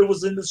literally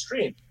was in the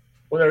stream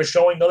when they were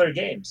showing other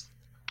games.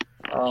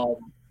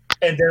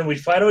 And then we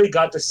finally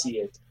got to see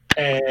it,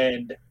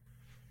 and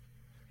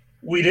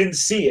we didn't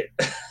see it.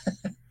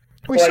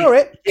 We saw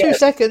it. yes, 2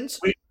 seconds.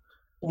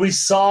 We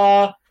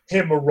saw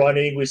him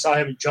running. We saw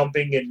him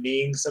jumping and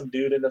kneeing some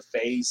dude in the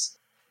face,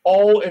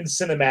 all in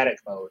cinematic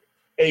mode,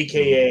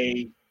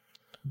 aka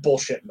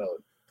bullshit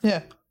mode.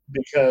 Yeah.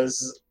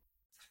 Because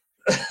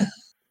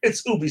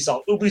it's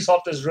Ubisoft.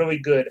 Ubisoft is really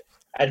good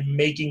at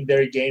making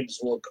their games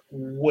look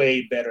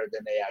way better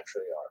than they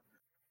actually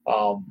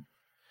are.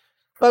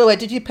 By the way,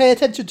 did you pay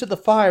attention to the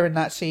fire in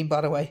that scene,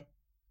 by the way?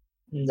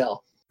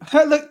 No.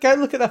 Go look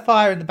at the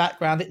fire in the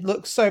background. It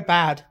looks so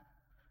bad.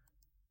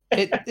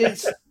 It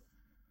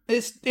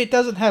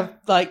doesn't have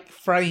like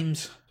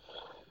frames.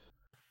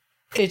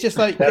 It's just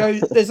like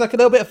goes, there's like a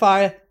little bit of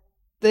fire,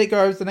 then it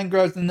grows and then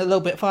grows and a little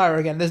bit of fire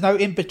again. There's no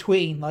in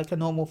between like a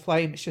normal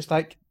flame. It's just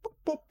like boop,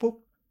 boop, boop.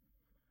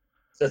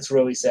 That's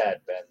really sad,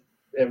 Ben.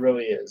 It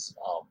really is.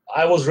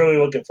 I was really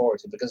looking forward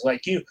to it because,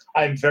 like you,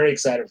 I'm very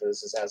excited for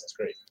this Assassin's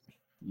Creed.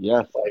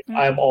 Yes. Like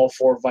I'm all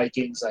for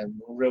Vikings.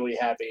 I'm really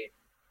happy.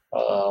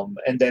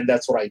 And then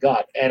that's what I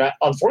got. And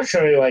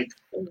unfortunately, like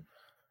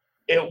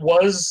it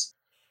was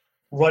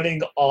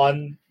running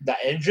on the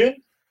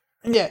engine.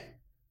 Yeah.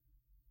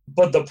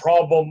 But the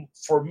problem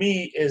for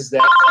me is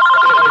that.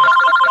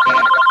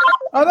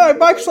 Oh no,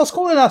 Microsoft's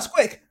calling us,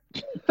 quick!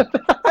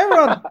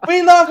 Everyone,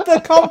 we love the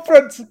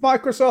conference,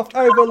 Microsoft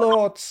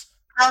overlords.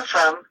 Come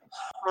from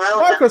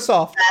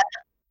Microsoft.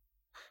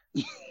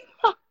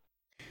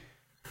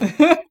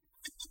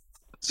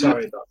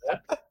 Sorry about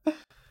that.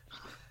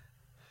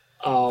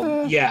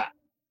 Yeah,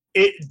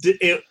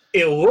 it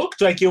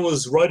looked like it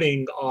was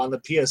running on the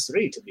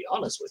PS3. To be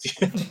honest with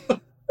you,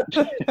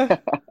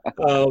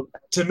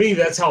 to me,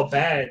 that's how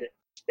bad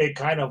it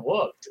kind of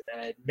looked.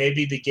 And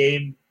maybe the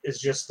game is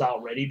just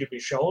not ready to be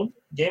shown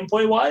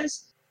gameplay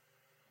wise.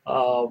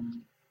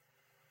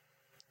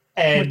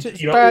 And Which is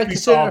you know, bad Ubisoft,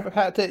 considering the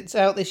fact that it's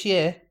out this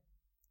year.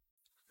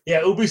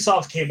 yeah,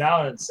 Ubisoft came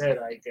out and said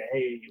like,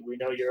 "Hey, we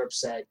know you're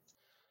upset,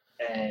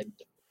 and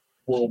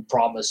we'll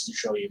promise to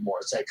show you more."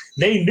 It's like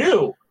they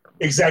knew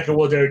exactly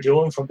what they're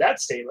doing from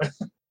that statement.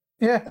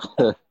 Yeah.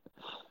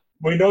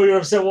 We know you're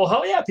upset. Well,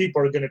 hell yeah,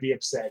 people are going to be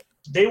upset.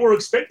 They were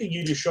expecting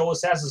you to show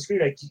Assassin's Creed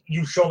like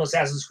you've shown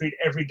Assassin's Creed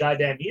every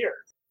goddamn year,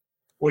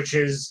 which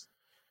is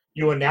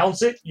you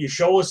announce it, you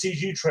show a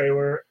CG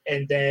trailer,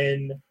 and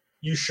then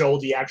you show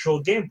the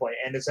actual gameplay,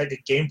 and it's like a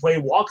gameplay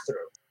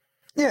walkthrough.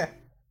 Yeah.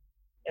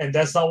 And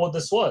that's not what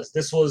this was.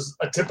 This was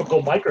a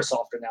typical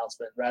Microsoft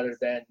announcement rather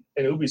than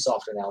an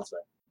Ubisoft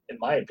announcement, in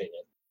my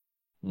opinion.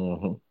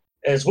 Mm-hmm.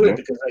 And it's weird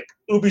because like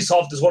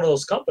Ubisoft is one of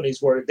those companies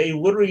where they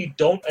literally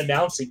don't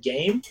announce a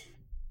game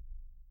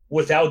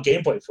without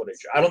gameplay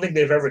footage. I don't think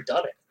they've ever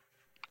done it.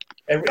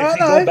 If you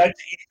go back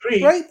to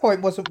E3,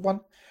 Breakpoint wasn't one.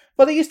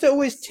 Well, they used to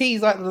always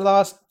tease like the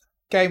last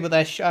game of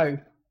their show.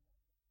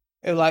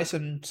 It like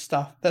some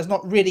stuff that's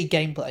not really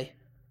gameplay.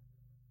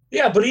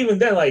 yeah, but even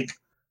then, like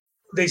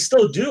they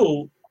still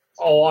do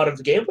a lot of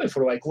the gameplay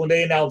for like when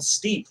they announced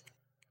Steep.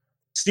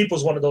 Steep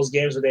was one of those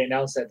games where they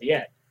announced at the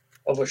end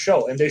of a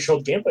show, and they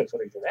showed gameplay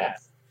footage of that.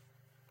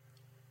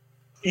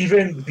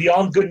 Even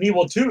Beyond Good and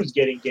Evil 2 is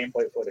getting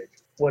gameplay footage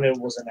when it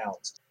was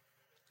announced.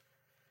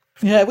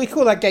 Yeah, we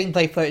call that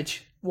gameplay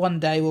footage. One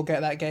day we'll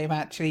get that game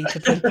actually to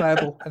be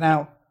playable and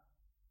out.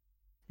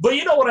 But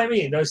you know what I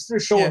mean. They're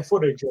showing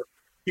footage of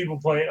people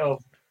playing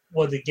of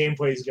what the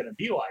gameplay is going to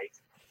be like.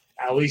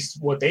 At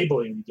least what they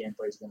believe the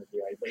gameplay is going to be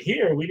like. But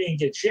here, we didn't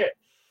get shit.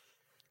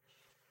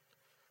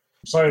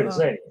 I'm sorry to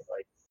say.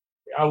 Like,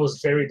 I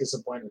was very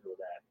disappointed with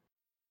that.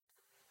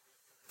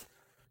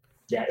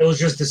 Yeah, it was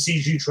just the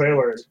CG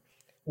trailer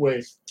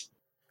with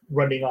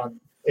running on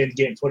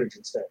in-game footage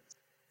instead.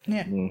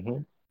 Yeah. Mm-hmm.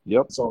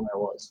 Yep. That's all that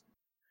was.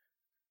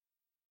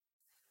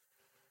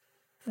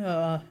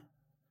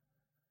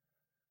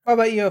 What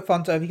about you,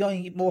 Alfonso? Have you got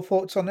any more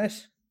thoughts on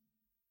this?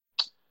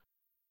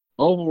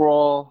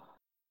 Overall,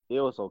 it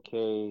was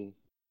okay.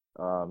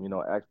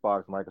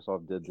 Xbox,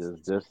 Microsoft did this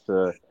just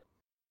to.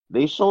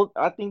 They showed.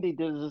 I think they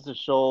did this to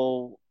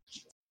show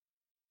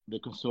the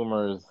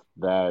consumers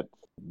that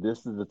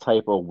this is the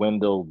type of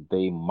window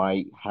they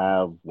might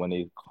have when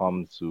it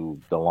comes to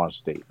the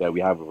launch date. That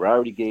we have a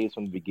variety games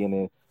from the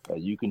beginning that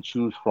you can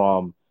choose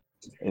from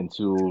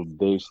until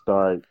they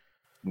start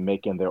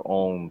making their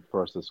own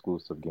first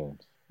exclusive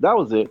games. That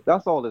was it.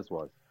 That's all this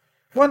was.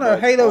 Well, no,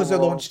 But Halo is a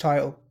overall- launch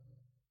title.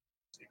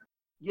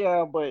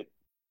 Yeah, but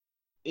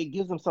it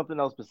gives them something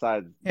else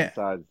besides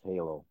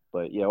Halo.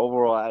 But yeah,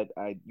 overall,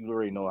 you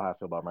already know how I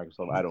feel about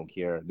Microsoft. I don't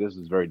care. This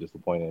is very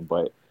disappointing,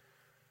 but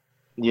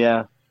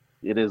yeah,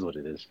 it is what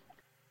it is.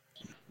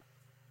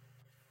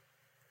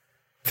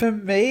 For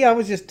me, I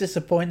was just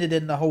disappointed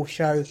in the whole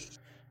show.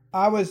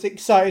 I was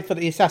excited for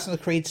the Assassin's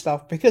Creed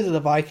stuff because of the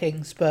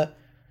Vikings, but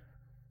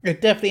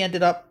it definitely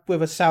ended up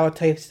with a sour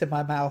taste in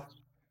my mouth.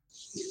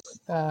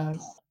 The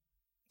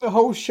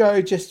whole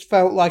show just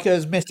felt like it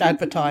was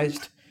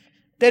misadvertised.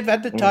 they'd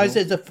advertised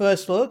it as a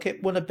first look,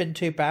 it wouldn't have been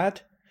too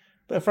bad.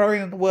 But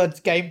throwing in the words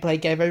gameplay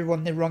gave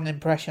everyone the wrong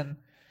impression.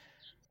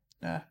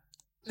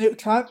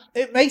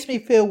 It makes me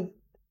feel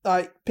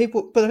like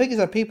people, but the thing is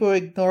that people are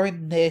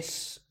ignoring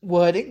this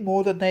wording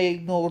more than they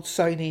ignored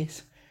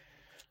Sony's.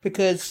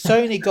 Because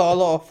Sony got a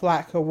lot of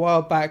flack a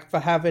while back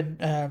for having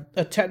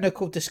a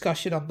technical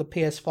discussion on the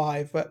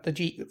PS5 at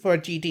for a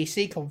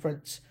GDC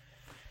conference.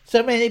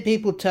 So many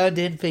people turned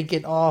in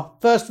thinking, "Oh,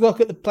 first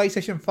look at the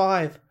PlayStation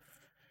 5,"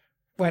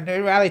 when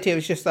in reality it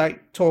was just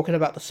like talking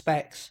about the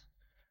specs.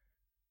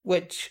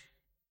 Which,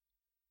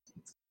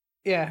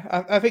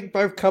 yeah, I think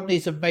both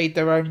companies have made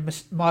their own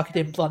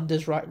marketing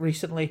blunders right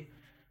recently.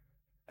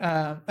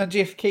 And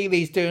Jeff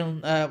Keighley's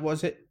doing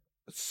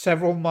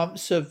several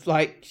months of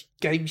like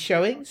game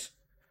showings,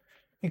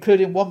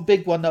 including one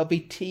big one that'll be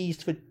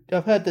teased for.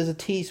 I've heard there's a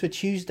tease for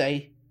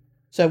Tuesday,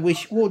 so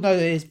we'll know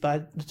it is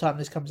by the time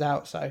this comes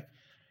out. So,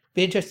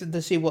 be interested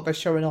to see what they're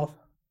showing off.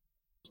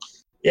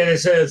 Yeah, they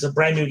said it's a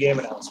brand new game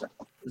announcement.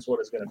 Is what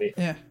it's going to be.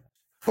 Yeah.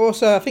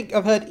 Also, I think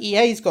I've heard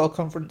EA's got a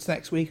conference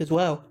next week as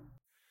well.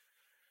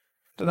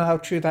 Don't know how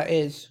true that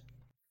is.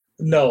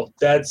 No,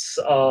 that's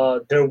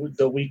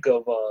the week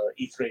of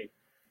E3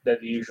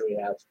 that they usually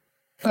have.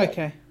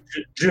 Okay.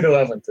 June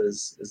 11th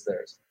is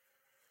theirs.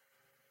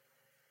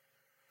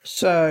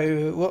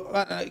 So,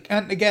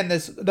 and again,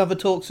 there's another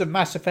talks of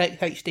Mass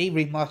Effect HD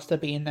remaster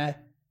being there,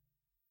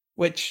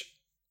 which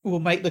will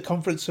make the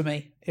conference for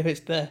me if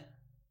it's there.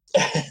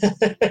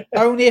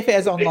 Only if it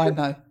is online,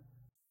 though.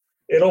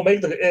 It'll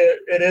make it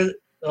is.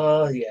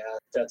 Yeah,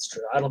 that's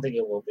true. I don't think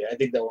it will be. I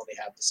think they'll only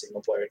have the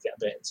single player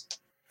campaigns.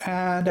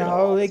 And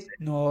I'll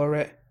ignore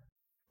it.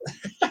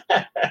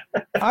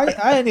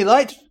 I only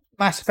liked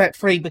Mass Effect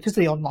 3 because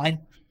of the online.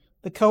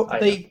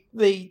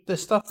 The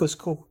stuff was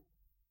cool.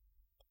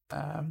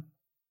 I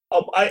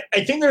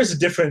think there's a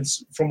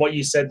difference from what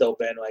you said though,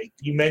 Ben. Like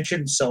you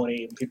mentioned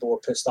Sony and people were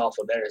pissed off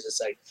with theirs. It's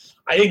like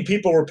I think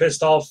people were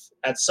pissed off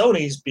at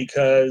Sony's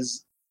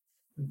because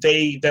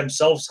they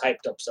themselves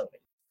hyped up Sony.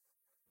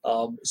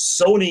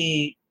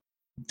 Sony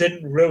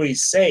didn't really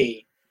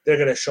say they're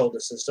going to show the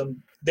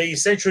system. They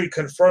essentially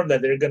confirmed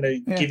that they're going to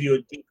give you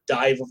a deep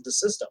dive of the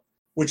system,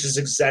 which is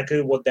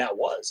exactly what that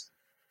was.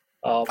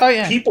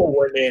 People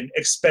went in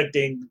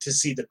expecting to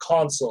see the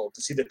console,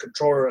 to see the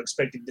controller,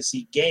 expecting to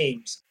see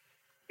games.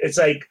 It's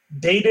like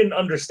they didn't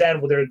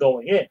understand what they were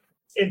going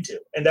into,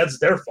 and that's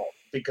their fault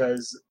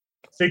because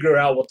figure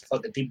out what the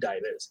fuck a deep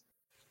dive is.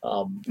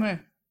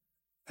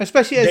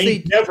 Especially as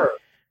they never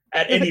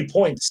at any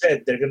point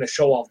said they're going to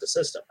show off the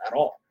system at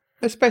all.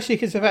 Especially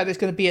because the fact it's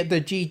going to be at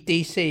the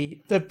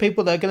GDC. The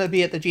people that are going to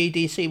be at the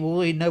GDC will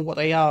really know what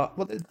they are,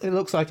 what it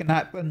looks like in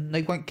that, and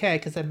they won't care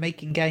because they're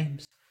making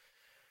games.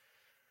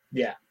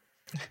 Yeah.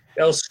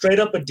 That was straight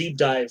up a deep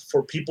dive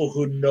for people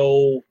who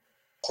know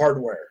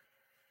hardware.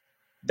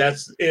 That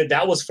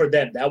was for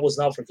them. That was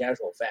not for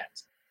casual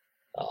fans.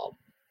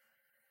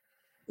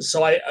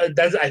 So I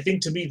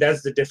think to me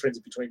that's the difference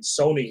between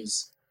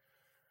Sony's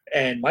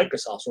and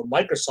Microsoft's. Where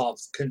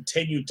Microsoft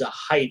continued to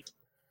hype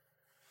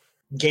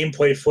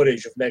gameplay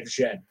footage of next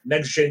gen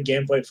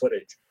gameplay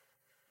footage,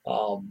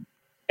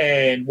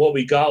 and what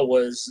we got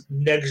was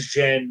next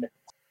gen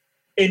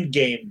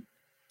in-game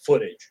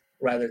footage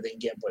rather than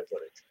gameplay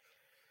footage.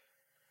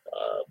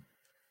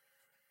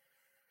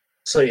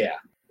 So yeah,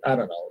 I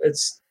don't know.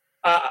 It's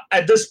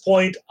at this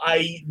point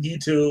I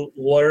need to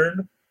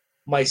learn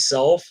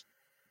myself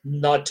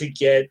not to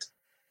get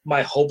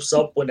my hopes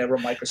up whenever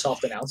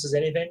Microsoft announces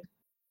anything,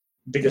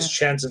 because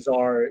chances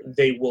are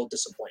they will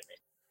disappoint me.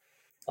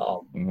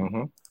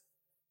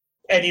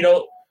 And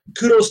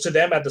kudos to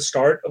them at the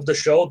start of the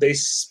show. They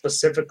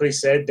specifically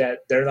said that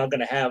they're not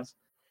going to have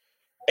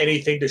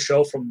anything to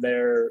show from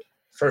their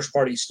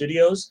first-party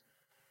studios.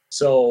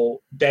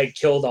 So that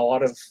killed a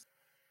lot of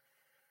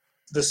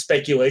the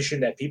speculation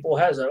that people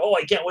have.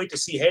 Like, I can't wait to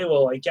see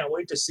Halo. I can't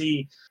wait to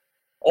see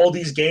all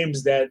these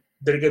games that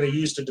they're going to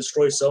use to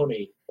destroy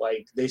Sony.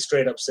 Like, they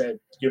straight up said,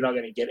 you're not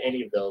going to get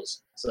any of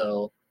those.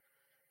 So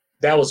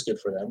that was good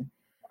for them,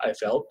 I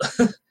felt.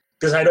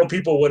 Because I know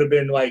people would have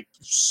been, like,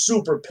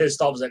 super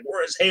pissed off. It's like,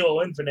 where's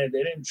Halo Infinite?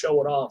 They didn't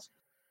show it off.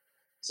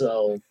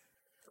 So,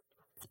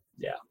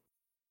 yeah.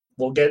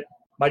 We'll get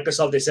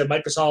Microsoft. They said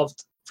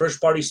Microsoft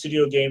first-party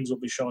studio games will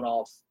be shown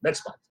off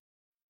next month.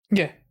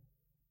 Yeah.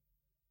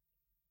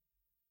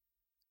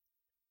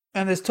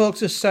 And there's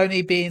talks of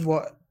Sony being,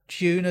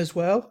 June as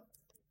well?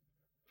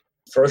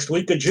 First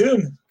week of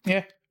June.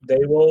 Yeah.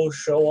 They will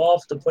show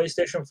off the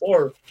PlayStation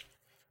 4.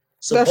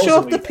 They'll show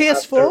off the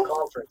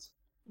PS4?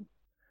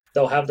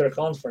 They'll have their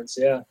conference,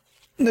 yeah.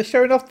 They're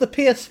showing off the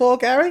PS4,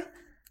 Gary?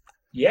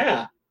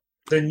 Yeah.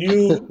 The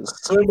new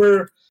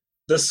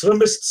the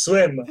slimmest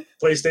slim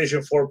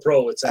PlayStation 4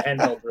 Pro. It's a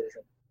handheld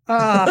version.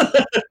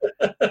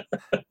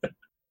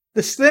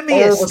 The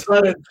slimmiest.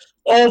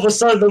 All of a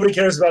sudden, nobody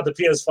cares about the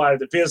PS5.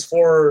 The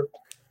PS4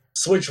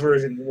 Switch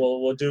version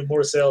will do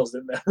more sales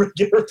than the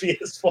regular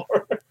PS4.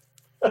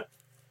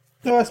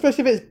 No,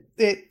 especially if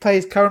it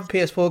plays current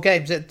PS4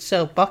 games, it'd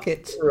sell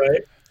buckets.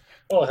 Right.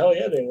 Oh, hell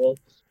yeah, they will.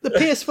 The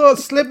PS4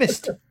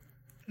 slimmest.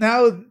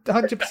 Now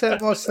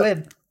 100% more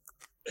slim.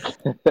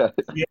 The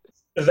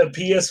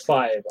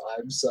PS5.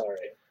 I'm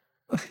sorry.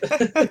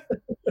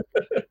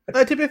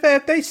 But to be fair,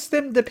 if they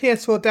slimmed the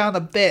PS4 down a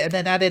bit and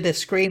then added a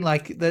screen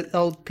like the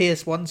old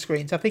PS1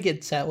 screens, I think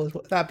it'd settle.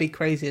 That'd be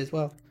crazy as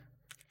well.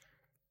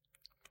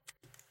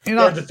 You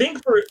know, Yeah, the thing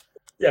for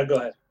go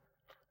ahead.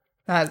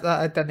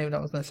 I don't even know what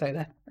I was going to say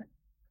there.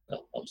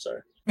 Oh, I'm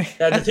sorry.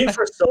 The thing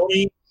for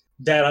Sony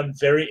that I'm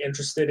very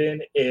interested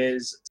in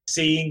is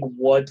seeing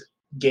what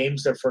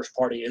games their first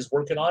party is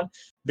working on,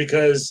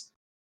 because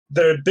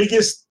their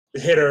biggest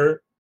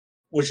hitter,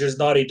 which is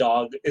Naughty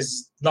Dog,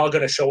 is not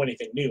going to show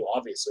anything new,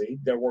 obviously.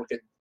 They're working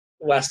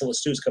 – Last of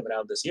Us 2 is coming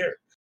out this year.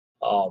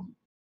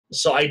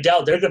 So I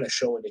doubt they're going to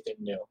show anything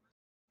new.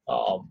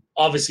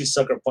 Obviously,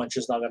 Sucker Punch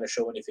is not going to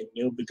show anything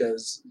new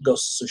because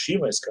Ghost of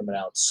Tsushima is coming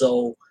out.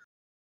 So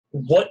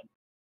what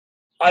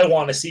I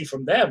want to see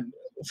from them,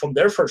 from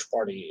their first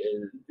party,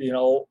 is,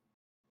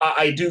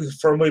 I do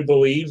firmly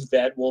believe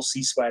that we'll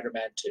see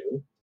Spider-Man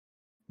 2.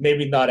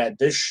 Maybe not at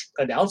this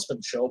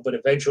announcement show, but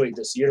eventually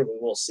this year we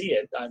will see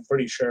it. I'm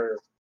pretty sure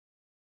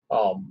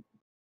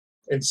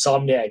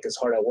Insomniac is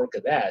hard at work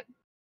at that.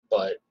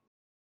 But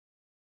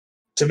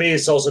to me,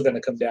 it's also going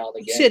to come down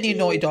again. See a new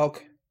Naughty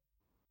Dog.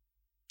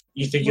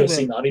 You think you'll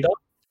see Naughty Dog?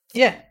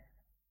 Yeah.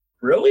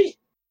 Really?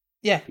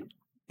 Yeah.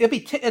 It'll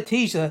be a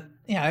teaser,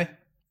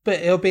 but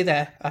it'll be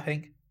there, I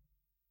think.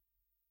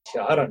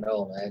 Yeah, I don't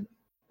know, man.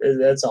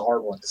 That's a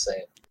hard one to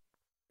say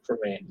for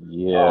me.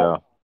 Yeah.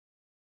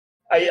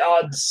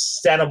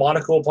 Santa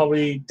Monica will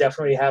probably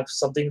definitely have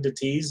something to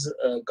tease.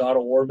 God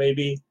of War,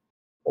 maybe,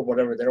 or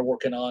whatever they're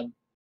working on.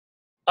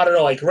 I don't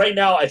know. Like right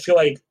now, I feel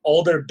like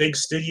all their big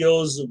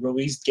studios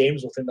released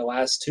games within the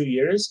last 2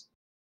 years.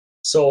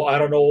 So I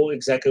don't know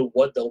exactly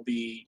what they'll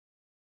be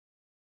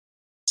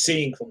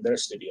seeing from their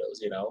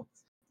studios,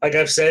 Like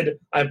I've said,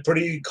 I'm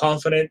pretty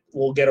confident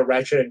we'll get a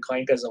Ratchet &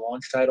 Clank as a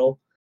launch title.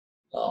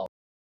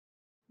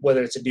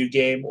 Whether it's a new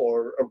game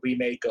or a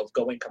remake of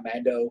Going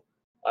Commando,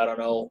 I don't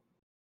know.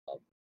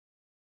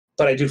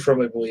 But I do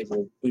firmly believe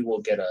we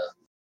will get a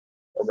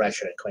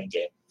Ratchet & Clank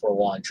game for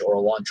launch, or a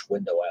launch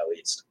window at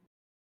least.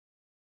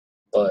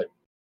 But,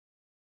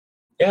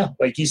 yeah,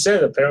 like you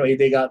said, apparently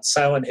they got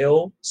Silent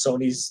Hill.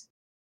 Sony's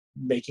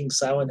making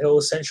Silent Hill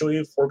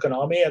essentially for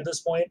Konami at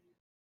this point.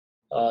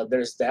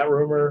 There's that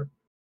rumor.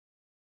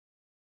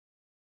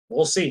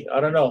 We'll see. I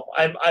don't know.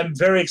 I'm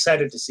very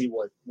excited to see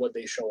what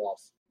they show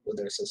off with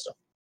their system.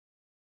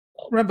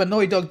 Remember,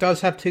 Naughty Dog does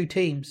have 2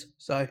 teams,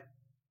 so...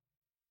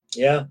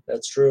 Yeah,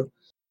 that's true.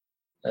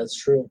 That's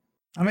true.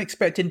 I'm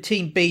expecting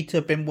Team B to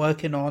have been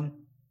working on...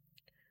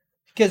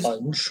 Because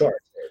Uncharted.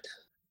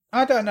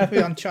 I don't know if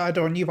it's Uncharted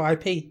or a new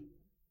IP.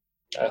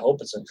 I hope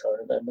it's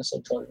Uncharted. I miss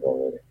Uncharted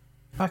already.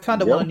 I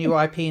kind of want a new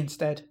IP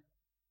instead.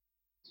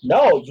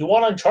 No, you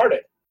want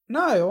Uncharted.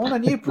 No, I want a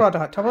new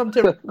product. I want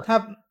to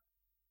have...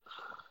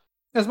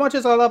 As much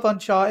as I love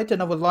Uncharted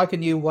and I would like a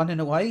new one in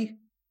a way,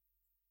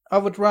 I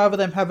would rather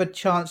them have a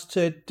chance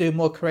to do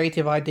more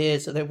creative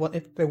ideas that they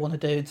want to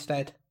do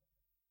instead.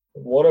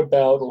 What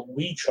about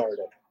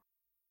WeCharted?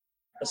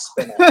 A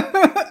spin-off.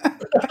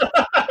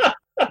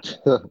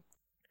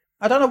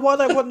 I don't know what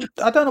they want.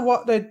 I don't know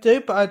what they'd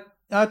do, but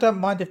I don't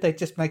mind if they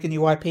just make a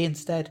new IP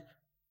instead.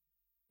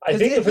 I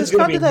think if it's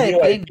going to be a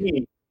new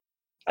IP,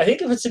 I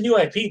think if it's a new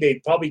IP,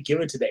 they'd probably give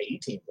it to the A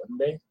team, wouldn't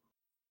they?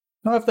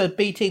 Not if the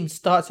B team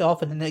starts it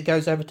off and then it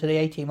goes over to the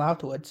A team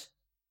afterwards.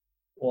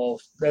 Well,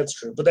 that's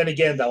true. But then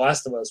again, The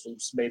Last of Us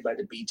was made by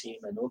the B team,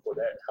 and look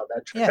how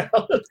that turned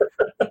out.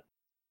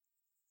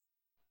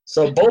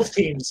 So both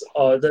teams,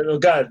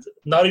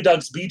 Naughty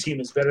Dog's B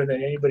team is better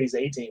than anybody's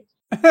A team.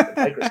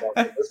 Microsoft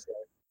at this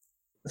point.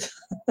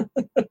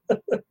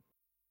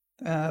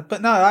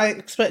 But no, I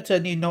expect a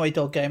new Naughty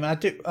Dog game,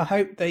 and I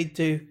hope they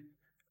do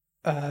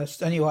a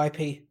new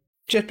IP.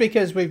 Just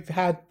because we've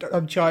had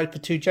Uncharted for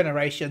 2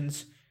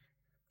 generations,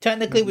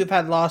 technically we've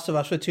had Last of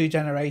Us for 2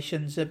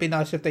 generations. It'd be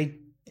nice if they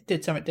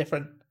did something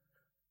different.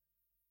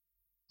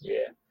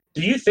 Yeah.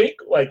 Do you think,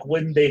 like,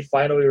 when they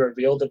finally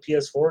reveal the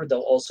PS4,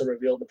 they'll also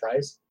reveal the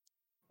price?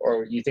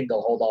 Or do you think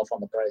they'll hold off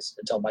on the price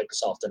until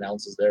Microsoft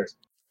announces theirs?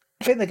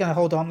 I think they're going to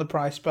hold on the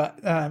price,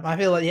 but I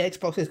feel like the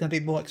Xbox is going to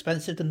be more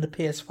expensive than the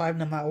PS5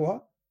 no matter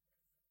what.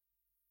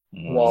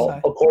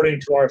 Well,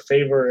 according to our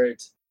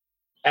favorite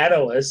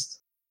analyst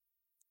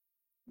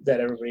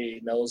that everybody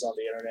knows on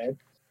the internet,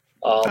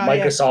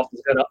 Microsoft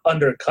is going to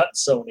undercut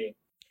Sony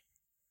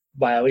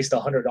by at least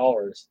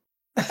 $100.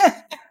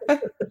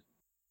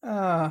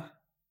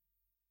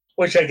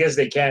 Which I guess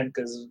they can,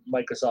 because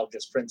Microsoft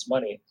just prints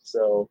money.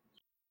 So,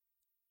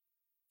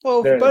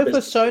 well, both for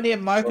Sony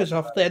and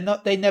Microsoft,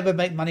 they never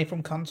make money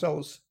from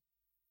consoles.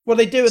 Well,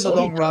 they do in the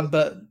long run,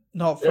 but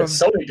not from...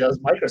 Sony does.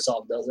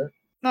 Microsoft doesn't.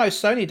 No,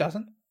 Sony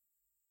doesn't.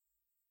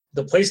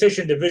 The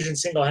PlayStation division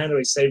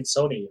single-handedly saved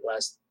Sony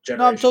last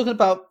generation. No, I'm talking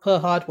about per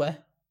hardware.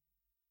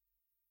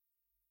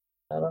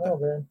 I don't know,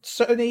 man.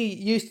 Sony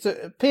used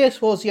to...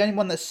 PS4 is the only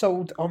one that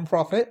sold on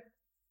profit.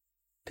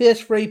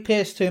 PS3,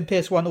 PS2, and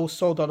PS1 all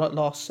sold on at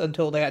loss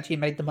until they actually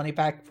made the money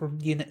back from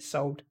units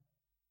sold.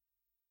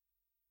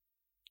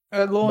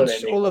 At but launch,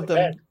 then they all go of to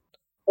them. bed.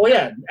 Well,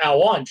 yeah, at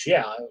launch,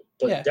 yeah,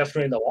 but Yeah.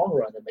 definitely in the long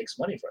run, it makes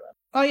money for them.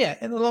 Oh yeah,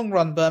 in the long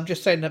run, but I'm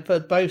just saying that for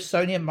both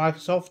Sony and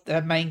Microsoft,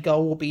 their main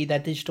goal will be their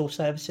digital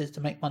services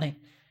to make money.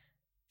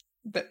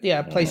 But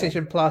yeah,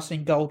 PlayStation Plus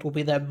and Gold will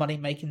be their money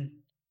making.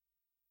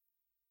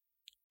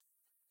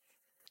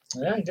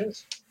 Yeah, I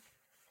guess.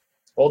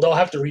 Well, they'll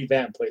have to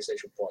revamp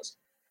PlayStation Plus.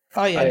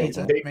 Oh yeah, it needs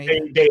they, a they,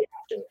 made. they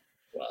have to.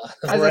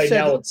 As I Right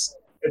said- now, it's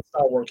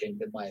not working,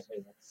 in my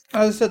opinion.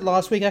 As I said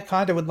last week, I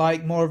kind of would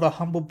like more of a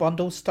humble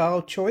bundle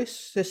style choice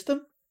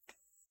system.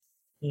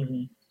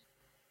 Mm-hmm.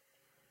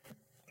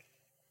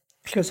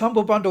 Because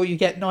Humble Bundle, you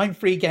get 9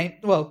 free games.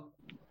 Well,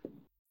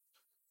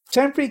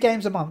 10 free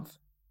games a month.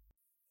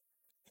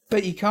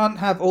 But you can't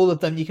have all of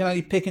them. You can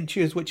only pick and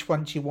choose which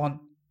ones you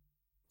want.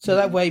 So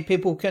that way,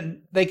 people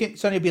can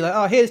Sony be like,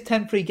 oh, here's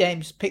 10 free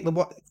games. Pick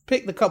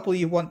the couple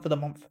you want for the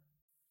month.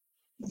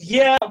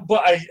 Yeah,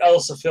 but I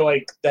also feel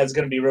like that's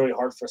going to be really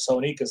hard for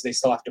Sony because they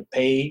still have to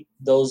pay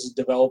those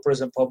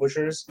developers and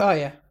publishers. Oh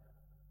yeah.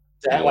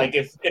 That, like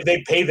if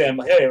they pay them,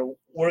 hey,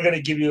 we're going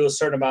to give you a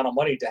certain amount of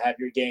money to have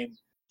your game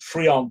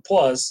free on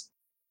Plus,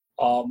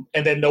 and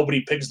then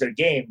nobody picks their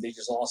game, they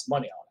just lost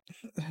money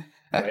on it,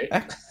 right?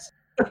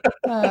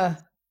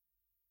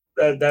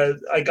 That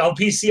like on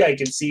PC I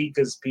can see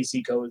because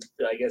PC code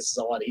I guess is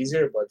a lot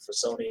easier, but for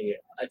Sony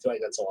I feel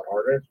like that's a lot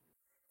harder.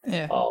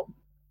 Yeah.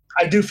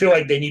 I do feel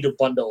like they need to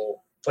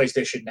bundle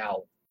PlayStation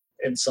Now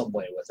in some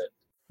way with it.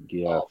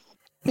 Yeah.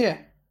 Yeah.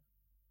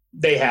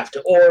 They have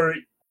to, or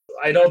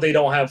I know they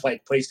don't have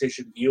like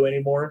PlayStation View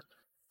anymore,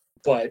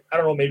 but I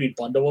don't know, maybe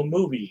bundle a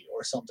movie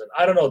or something.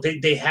 I don't know.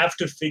 They have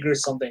to figure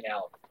something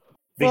out.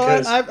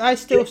 Because well, I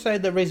still say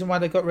the reason why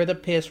they got rid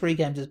of PS3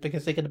 games is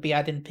because they're going to be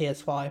adding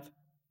PS5.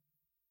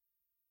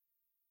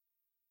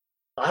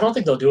 I don't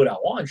think they'll do it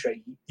at launch.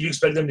 Right? You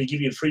expect them to give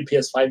you a free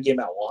PS5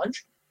 game at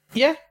launch?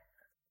 Yeah.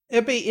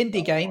 It'll be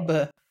indie game,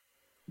 but...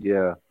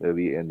 Yeah, it'll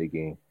be indie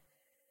game.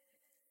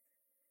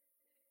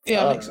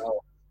 Yeah, I don't know.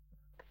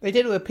 They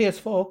did it with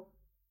PS4.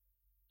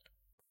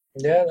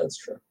 Yeah, that's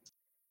true.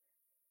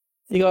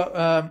 You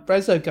got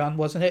Resogun,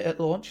 wasn't it, at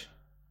launch?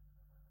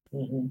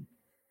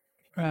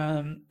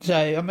 Mm-hmm. So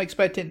I'm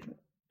expecting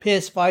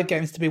PS5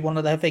 games to be one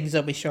of their things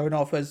they'll be showing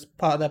off as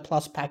part of their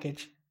Plus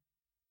package.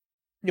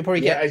 You'll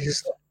probably get...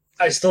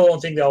 I still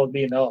don't think that would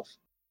be enough.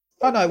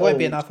 Oh no, it won't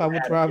be enough. I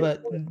would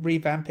rather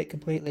revamp it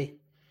completely.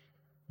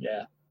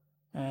 Yeah.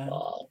 Um,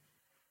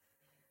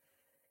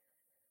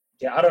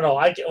 Yeah, I don't know.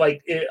 I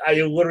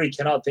literally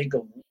cannot think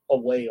of a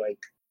way like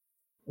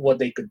what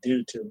they could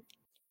do to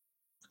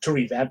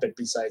revamp it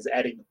besides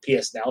adding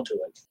PS Now to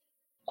it.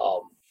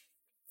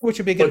 Which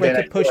would be a good But way then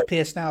to I feel push like-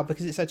 PS Now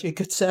because it's actually a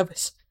good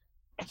service.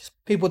 Just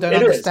people don't It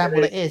is, understand it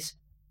what is. it is.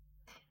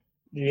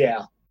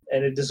 Yeah,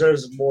 and it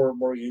deserves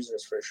more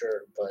users for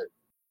sure. But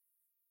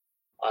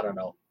I don't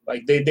know.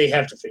 Like they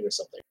have to figure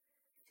something.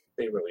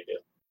 They really do.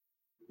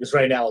 Because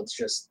right now it's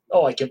just,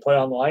 I can play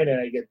online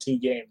and I get 2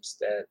 games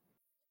that.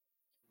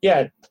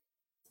 Yeah,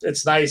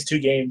 it's nice, 2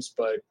 games,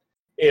 but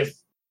if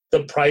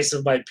the price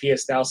of my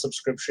PS Now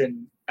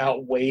subscription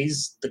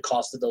outweighs the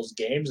cost of those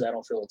games, I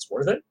don't feel it's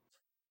worth it.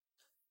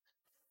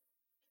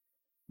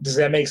 Does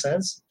that make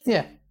sense?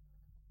 Yeah.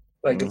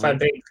 Like if I'm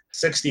paying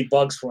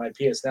 $60 for my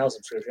PS Now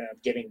subscription, I'm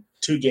getting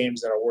 2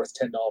 games that are worth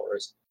 $10.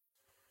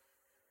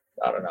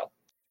 I don't know.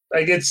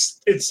 Like it's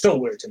still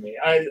weird to me.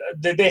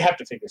 They have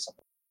to figure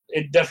something.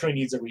 It definitely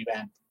needs a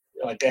revamp.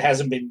 Like it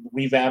hasn't been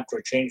revamped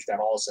or changed at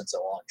all since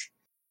it launched.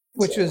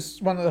 Which was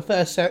one of the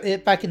first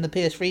back in the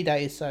PS3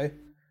 days. So.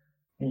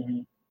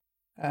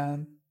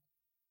 Mm-hmm.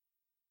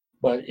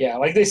 But yeah,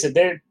 like they said,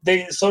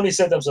 Sony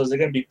said themselves they're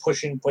going to be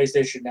pushing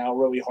PlayStation Now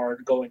really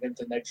hard going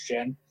into next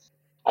gen.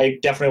 I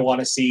definitely want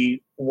to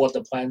see what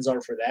the plans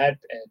are for that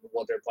and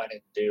what they're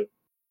planning to do,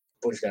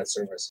 push that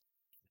service.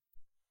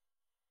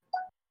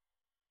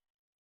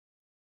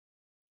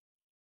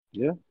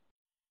 Yeah.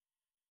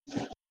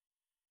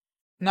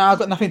 No, I've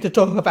got nothing to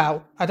talk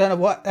about. I don't know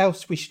what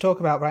else we should talk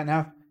about right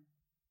now.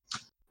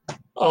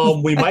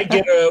 We might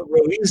get a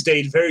release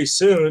date very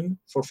soon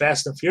for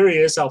Fast and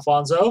Furious,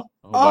 Alfonso.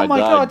 Oh my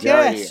God,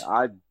 Jerry, yes.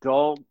 I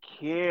don't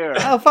care.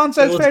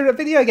 Alfonso's favorite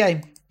video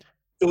game.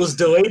 It was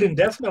delayed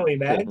indefinitely,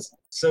 Max.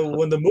 So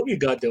when the movie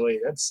got delayed,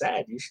 that's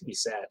sad. You should be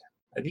sad.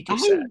 I think you're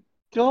sad.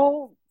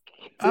 Don't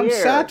care. I'm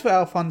sad for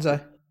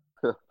Alfonso.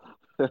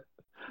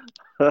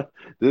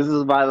 This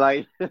is my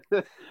life.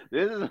 This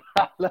is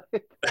my life.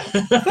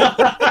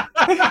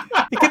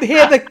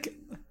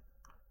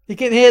 You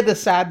can hear the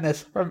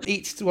sadness from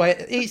each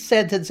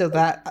sentence of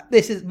that.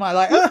 This is my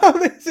life. Oh,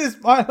 this is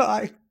my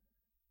life.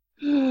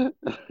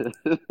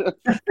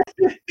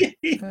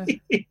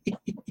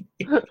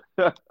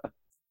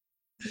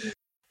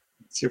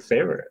 It's your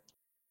favorite.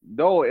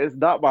 No, it's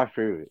not my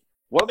favorite.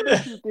 What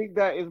makes you think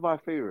that is my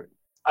favorite?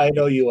 I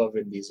know you love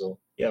Vin Diesel.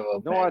 You have a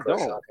No, mad I crush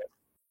don't. on him.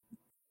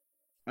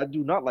 I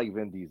do not like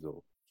Vin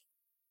Diesel.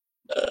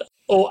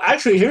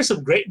 Actually, here's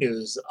some great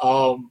news.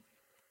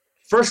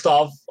 First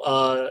off,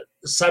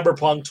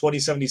 Cyberpunk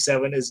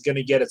 2077 is going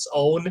to get its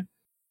own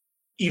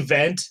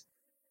event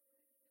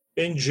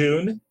in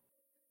June,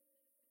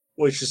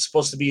 which is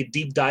supposed to be a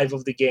deep dive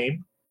of the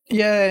game.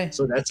 Yay.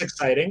 So that's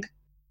exciting.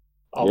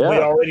 We Yeah.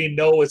 already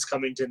know it's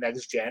coming to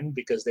next gen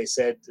because they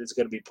said it's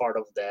going to be part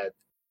of that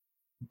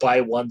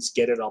buy once,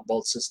 get it on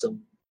both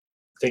system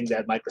thing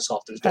that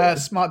Microsoft is doing.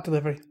 Smart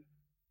delivery.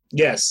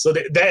 Yes, so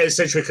that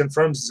essentially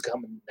confirms it's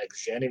coming to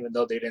next gen, even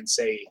though they didn't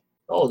say,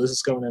 oh, this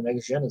is coming to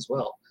next gen as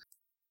well.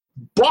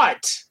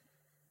 But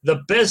the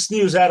best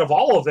news out of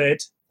all of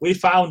it, we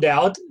found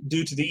out,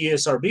 due to the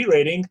ESRB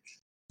rating,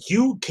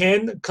 you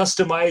can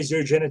customize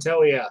your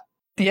genitalia.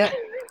 Yeah.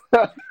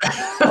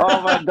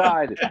 Oh my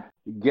God,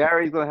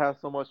 Gary's gonna have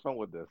so much fun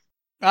with this.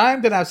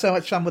 I'm going to have so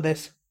much fun with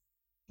this.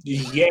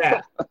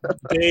 Yeah.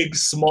 Big,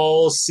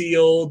 small,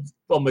 sealed,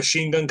 a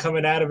machine gun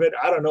coming out of it.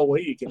 I don't know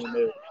what you can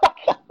do.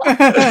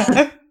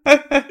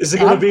 Is it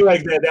going to be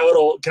like that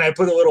little, can I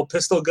put a little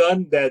pistol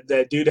gun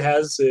that dude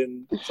has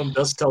in From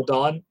Dusk Till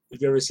Dawn?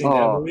 Have you ever seen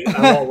that movie?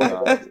 I want one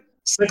of those.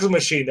 Sex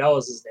Machine, that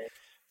was his name.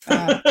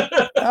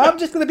 I'm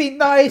just going to be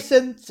nice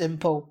and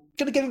simple.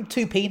 Going to give him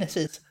 2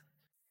 penises.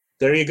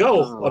 There you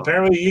go.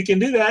 Apparently you can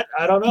do that.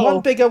 I don't know. One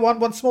bigger one,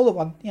 one smaller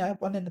one. Yeah,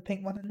 one in the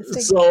pink, one in the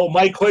pink. So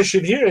my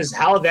question here is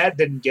how that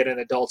didn't get an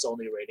adults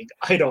only rating.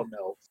 I don't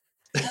know.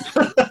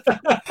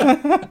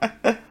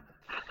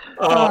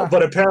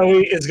 But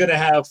apparently it's going to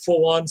have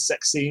full-on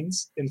sex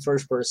scenes in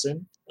first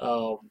person.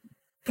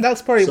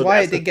 That's probably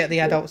why it didn't get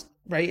the adults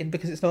rating,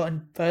 because it's not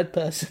in third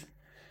person.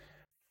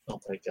 Oh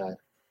my God.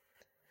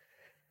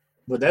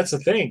 But that's the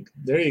thing.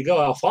 There you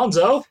go.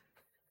 Alfonso,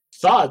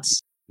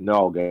 thoughts?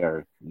 No,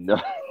 Gary. No.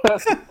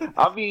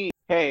 I mean,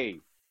 hey,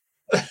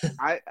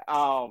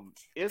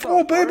 it's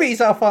Four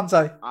boobies,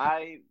 Alfonso.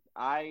 I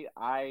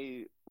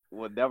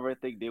would never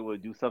think they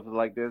would do something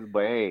like this,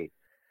 but hey,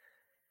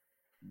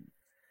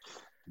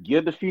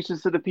 give the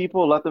features to the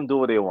people, let them do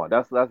what they want.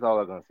 That's all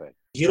I'm gonna say.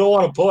 You don't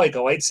want to put like a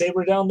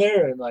lightsaber down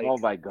there and like oh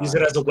my God, use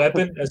it as a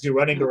weapon as you're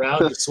running around,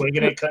 you're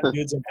swinging it, cutting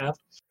dudes in half.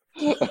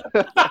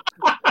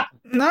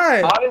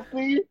 No.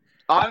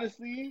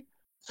 Honestly,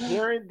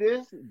 hearing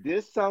this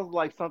sounds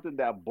like something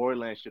that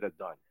Borderlands should have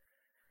done.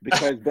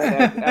 Because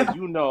then, as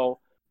you know,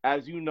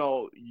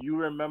 you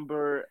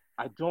remember.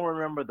 I don't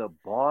remember the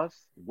boss.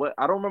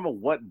 I don't remember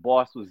what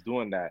boss was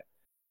doing that,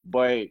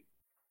 but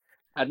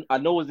I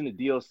know it was in the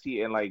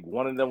DLC, and like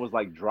one of them was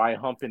like dry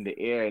hump in the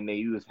air, and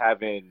they was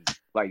having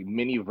like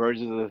mini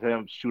versions of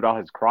him shoot out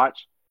his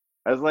crotch.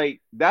 I was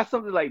like, that's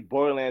something like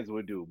Borderlands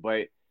would do,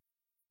 but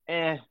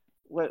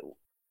what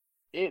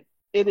it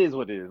is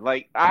what it is.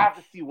 Like I have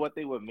to see what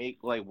they would make,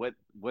 like what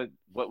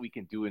we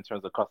can do in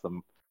terms of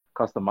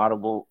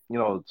customizable,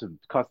 to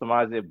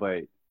customize it.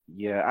 But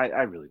yeah,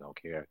 I really don't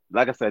care.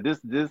 Like I said,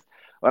 this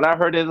when I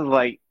heard it, was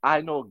like,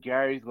 I know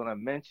Gary's gonna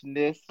mention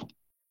this,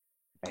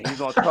 and he's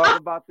gonna talk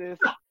about this,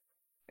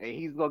 and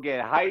he's gonna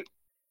get hyped,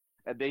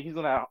 and then he's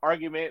gonna have an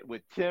argument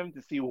with Tim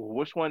to see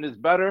which one is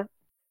better.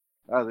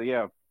 I was like,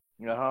 yeah,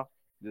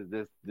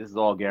 this is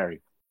all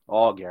Gary,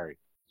 all Gary.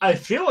 I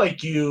feel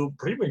like you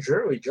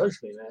prematurely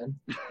judged me, man.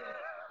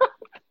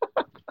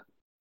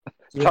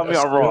 Tell me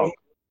I'm wrong.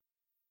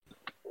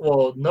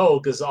 Well, no,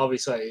 because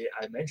obviously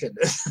I mentioned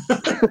this.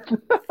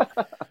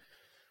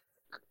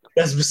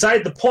 That's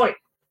beside the point.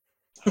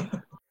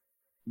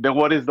 Then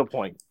what is the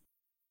point?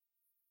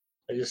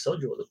 I just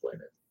told you what the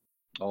point is.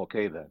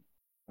 Okay, then.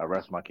 I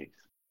rest my case.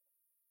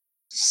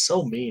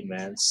 So mean,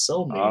 man.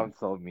 So mean. I'm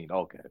so mean.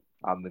 Okay.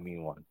 I'm the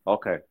mean one.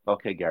 Okay,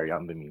 Gary,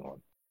 I'm the mean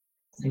one.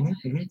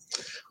 Mm-hmm.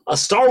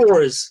 Star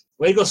Wars.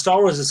 Lego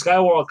Star Wars The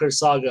Skywalker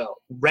Saga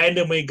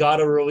randomly got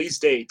a release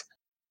date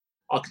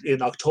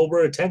in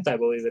October 10th, I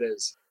believe it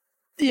is.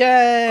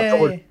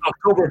 Yay!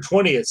 October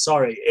 20th,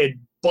 sorry. It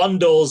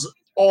bundles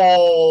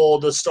all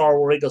the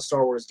Lego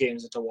Star Wars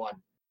games into one.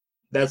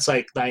 That's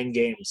like 9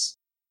 games,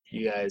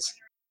 you guys.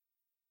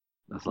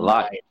 That's a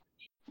lot.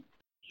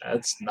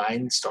 That's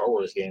 9 Star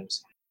Wars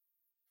games.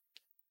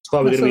 It's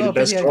probably going to be the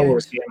best Star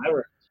Wars game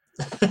ever.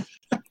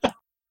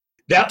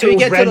 Till we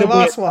get to the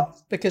last one,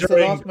 because the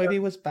last movie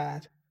was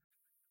bad.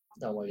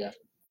 Oh my God.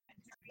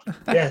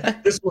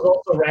 Yeah, this was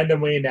also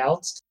randomly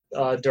announced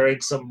during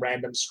some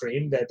random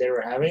stream that they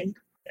were having.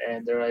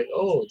 And they're like,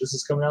 oh, this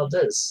is coming out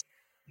this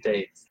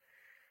date.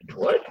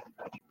 What?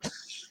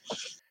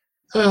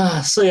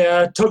 So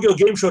yeah, Tokyo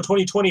Game Show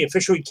 2020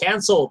 officially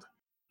canceled.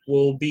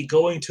 We'll be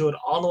going to an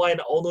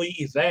online-only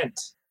event.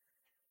 It's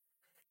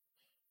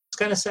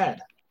kind of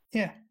sad.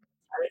 Yeah.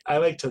 I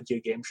like Tokyo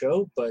Game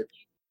Show, but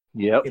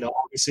yep.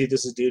 Obviously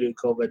this is due to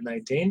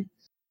COVID-19.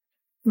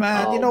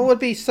 Man, what would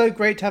be so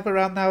great to have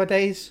around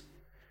nowadays?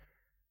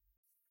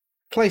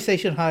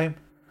 PlayStation Home.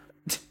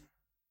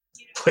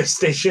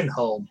 PlayStation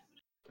Home.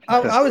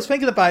 I was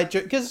thinking about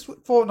it because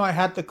Fortnite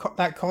had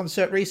that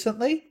concert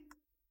recently.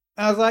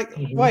 And I was like,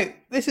 wait,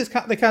 this is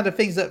the kind of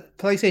things that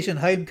PlayStation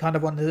Home kind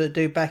of wanted to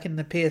do back in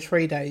the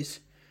PS3 days.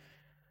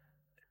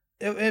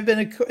 It'd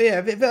been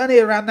if only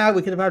around now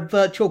we could have had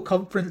virtual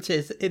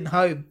conferences in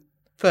home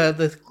for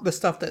the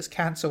stuff that's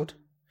cancelled.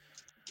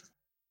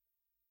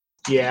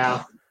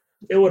 Yeah,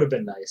 it would have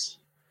been nice.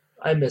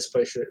 I miss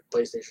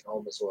PlayStation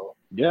Home as well.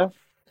 Yeah.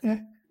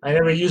 I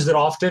never used it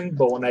often,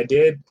 but when I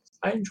did,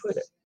 I enjoyed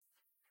it.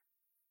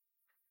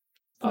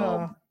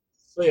 Oh.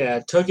 So yeah,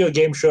 Tokyo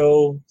Game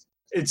Show.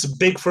 It's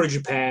big for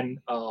Japan.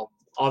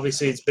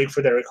 Obviously, it's big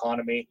for their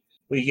economy.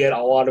 We get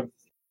a lot of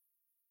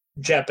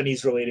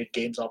Japanese-related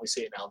games,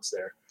 obviously, announced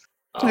there.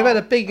 They've had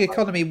a big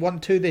economy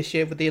 1-2 this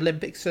year with the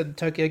Olympics and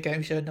Tokyo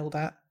Game Show and all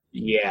that.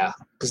 Yeah,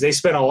 because they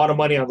spent a lot of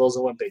money on those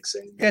Olympics,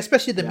 and Yeah,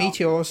 especially the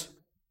meteors.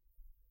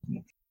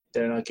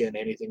 they're not getting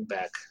anything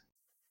back.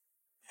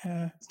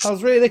 I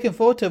was really looking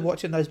forward to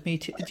watching those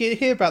meteors. Did you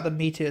hear about the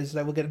meteors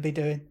they were going to be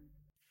doing?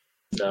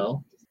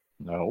 No.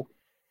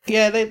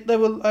 Yeah, they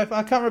were. I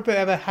can't remember if it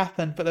ever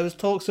happened, but there was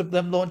talks of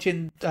them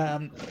launching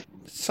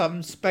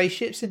some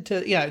spaceships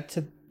into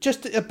to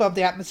just above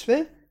the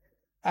atmosphere,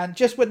 and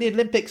just when the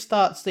Olympics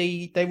starts,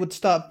 they would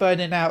start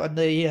burning out, and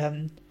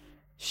the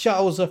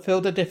shuttles are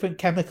filled with different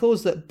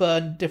chemicals that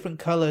burn different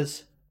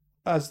colors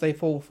as they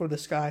fall through the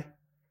sky,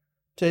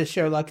 to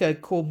show like a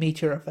cool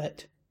meteor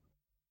effect.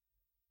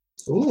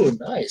 Ooh,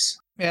 nice.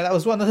 Yeah, that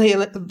was one of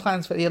the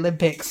plans for the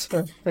Olympics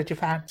for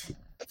Japan.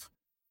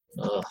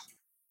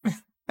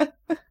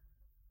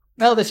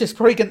 No, there's just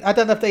probably I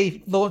don't know if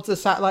they launch the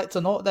satellites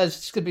or not. There's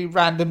just going to be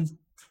random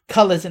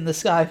colours in the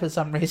sky for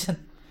some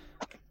reason.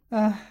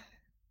 Yeah,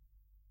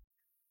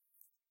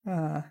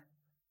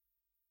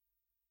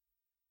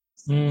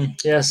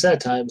 sad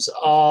times.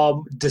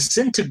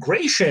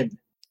 Disintegration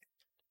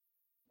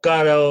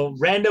got a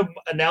random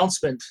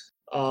announcement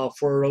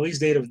for a release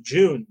date of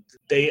June.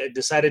 They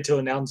decided to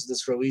announce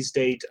this release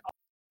date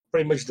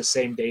pretty much the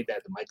same day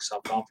that the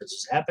Microsoft conference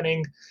was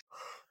happening,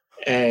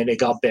 and it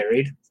got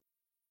buried.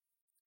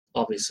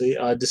 Obviously,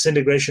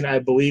 Disintegration, I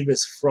believe,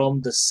 is from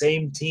the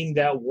same team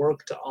that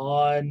worked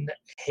on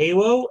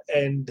Halo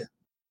and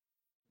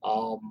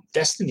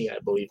Destiny, I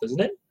believe,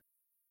 isn't it?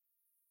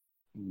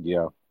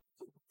 Yeah.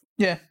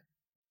 Yeah.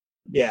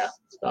 Yeah,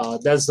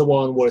 that's the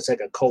one where it's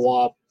like a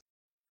co-op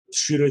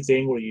shooter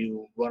thing where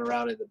you run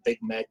around in a big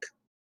mech.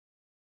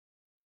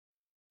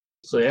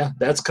 So yeah,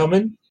 that's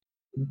coming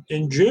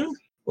in June.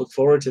 Look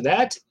forward to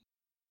that.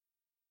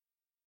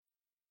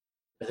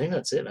 I think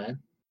that's it, man.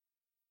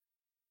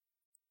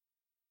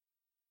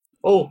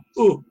 Oh,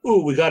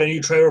 we got a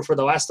new trailer for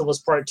The Last of Us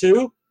Part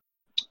 2.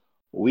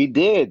 We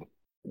did.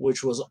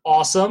 Which was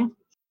awesome.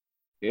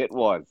 It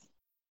was.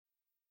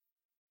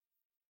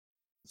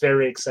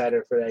 Very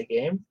excited for that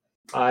game.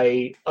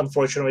 I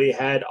unfortunately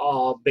had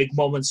a big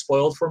moment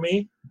spoiled for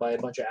me by a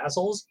bunch of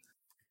assholes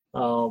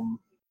who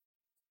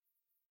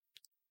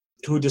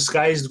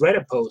disguised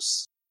Reddit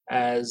posts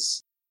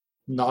as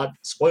not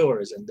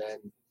spoilers, and then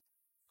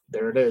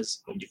there it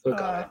is when you click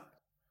on it.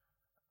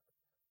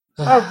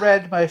 I've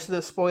read most of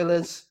the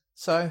spoilers,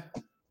 so.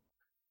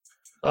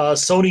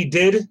 Sony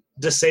did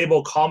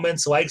disable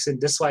comments, likes, and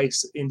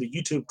dislikes in the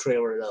YouTube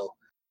trailer, though.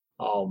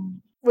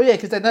 Well, yeah,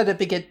 because they know they'd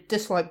be get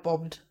dislike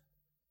bombed.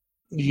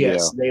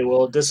 Yes, they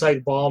will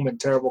dislike bomb and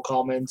terrible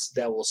comments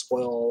that will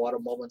spoil a lot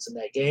of moments in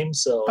that game.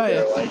 So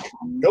they're like,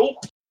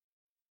 nope.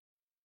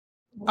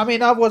 I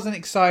mean, I wasn't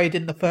excited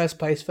in the first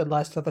place for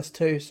Last of Us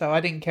 2, so I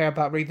didn't care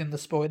about reading the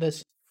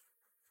spoilers.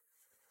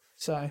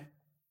 So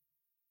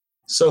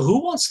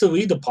who wants to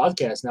lead the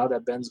podcast now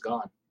that Ben's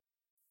gone?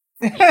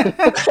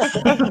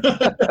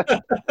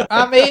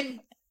 I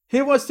mean,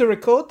 who wants to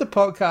record the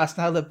podcast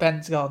now that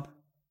Ben's gone?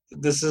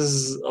 This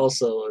is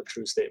also a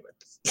true statement.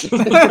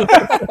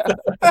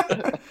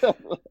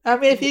 I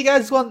mean, if you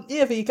guys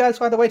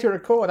find a way to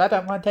record, I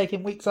don't mind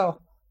taking weeks off.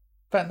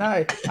 But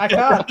no, I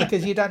can't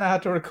because you don't know how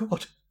to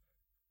record.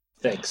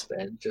 Thanks,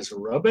 Ben. Just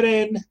rub it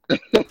in.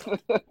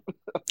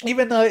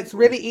 Even though it's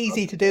really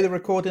easy to do the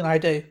recording I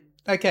do.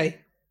 Okay.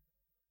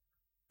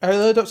 I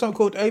load up something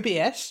called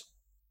OBS.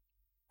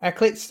 I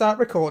click start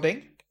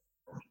recording.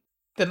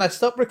 Then I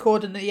stop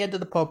recording at the end of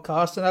the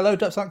podcast and I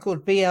load up something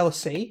called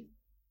VLC.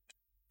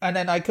 And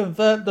then I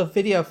convert the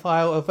video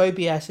file of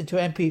OBS into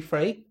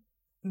MP3.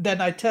 Then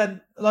I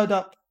load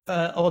up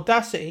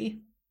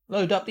Audacity,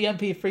 load up the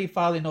MP3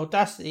 file in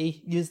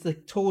Audacity, use the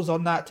tools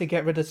on that to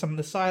get rid of some of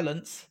the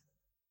silence.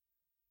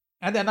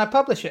 And then I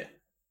publish it.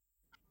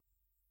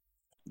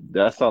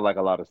 That sounds like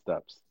a lot of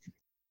steps.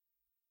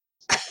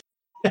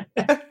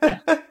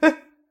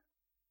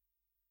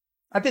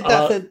 I did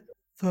that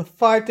for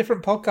 5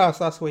 different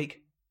podcasts last week.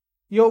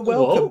 You're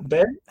welcome. Well,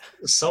 Ben,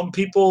 some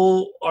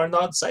people are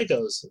not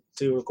psychos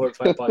to record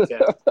 5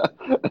 podcasts.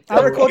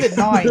 I recorded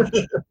 9.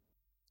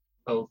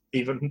 Oh,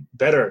 even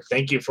better.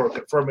 Thank you for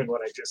confirming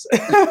what I just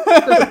said.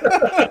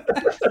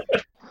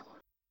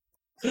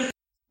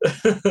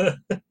 I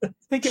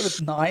think it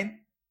was 9.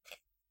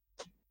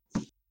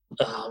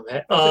 Oh,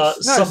 man. No,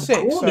 6.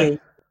 Cool news.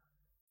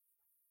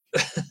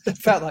 It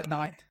felt like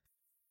 9.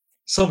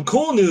 Some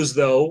cool news,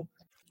 though.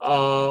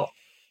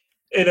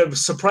 In a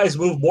surprise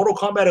move, Mortal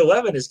Kombat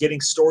 11 is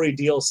getting story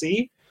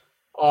DLC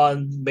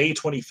on May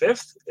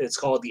 25th. It's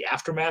called the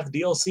Aftermath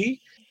DLC.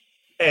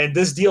 And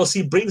this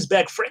DLC brings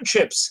back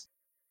friendships.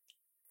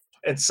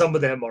 And some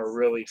of them are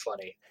really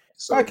funny.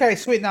 So, okay,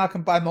 sweet. Now I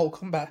can buy Mortal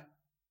Kombat.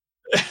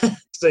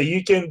 So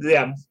you can,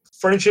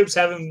 friendships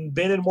haven't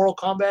been in Mortal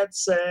Kombat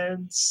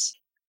since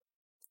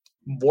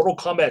Mortal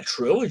Kombat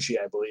Trilogy,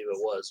 I believe it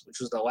was, which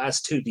was the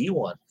last 2D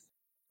one.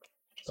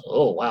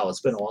 Oh wow,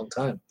 it's been a long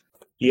time.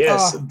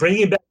 Yes, Ah.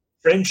 bringing back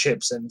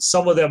friendships, and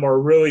some of them are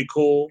really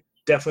cool.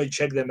 Definitely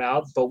check them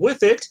out. But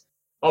with it,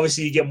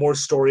 obviously, you get more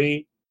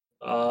story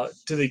to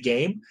the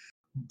game,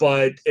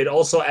 but it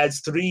also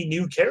adds 3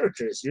 new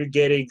characters. You're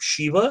getting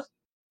Shiva,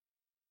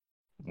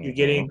 you're Mm-hmm.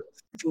 getting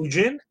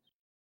Fujin,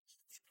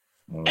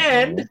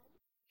 Mm-hmm.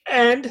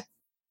 and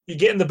you're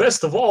getting the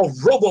best of all,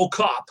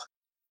 RoboCop.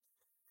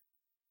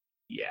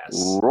 Yes.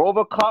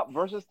 RoboCop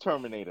versus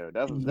Terminator.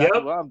 That's exactly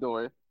Yep. what I'm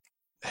doing.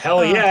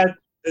 Hell yeah.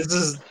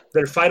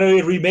 They're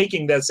finally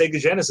remaking that Sega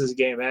Genesis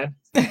game, man.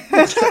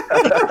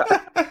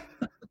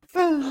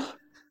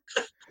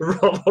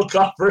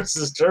 RoboCop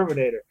versus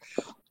Terminator.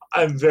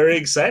 I'm very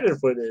excited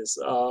for this.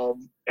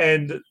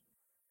 And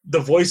the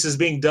voice is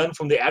being done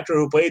from the actor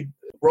who played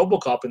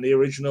RoboCop in the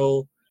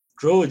original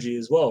trilogy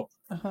as well.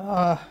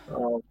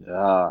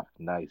 Yeah,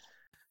 nice.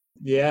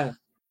 Yeah,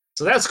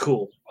 so that's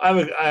cool.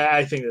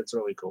 I think that's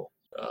really cool.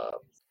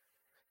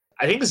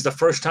 I think it's the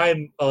first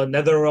time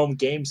NetherRealm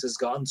Games has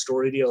gotten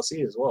story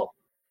DLC as well.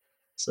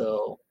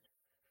 So,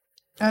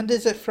 And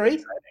is it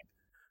free?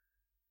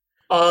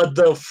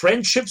 the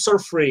friendships are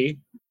free.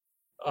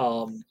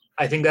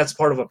 I think that's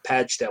part of a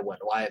patch that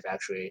went live.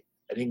 Actually,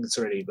 I think it's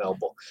already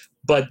available.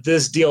 But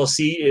this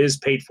DLC is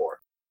paid for.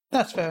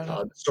 That's fair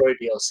enough. The story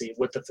DLC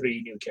with the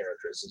 3 new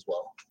characters as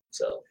well.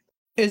 So,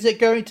 Is it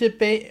going to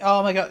be?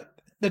 Oh my god,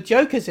 the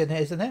Joker's in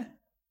it, isn't it?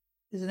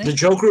 Isn't the it?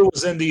 Joker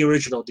was in the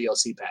original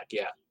DLC pack.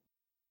 Yeah.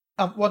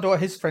 I wonder what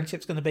his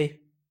friendship's going to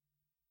be.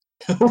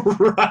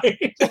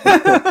 Right.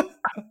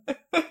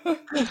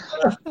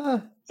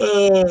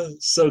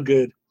 So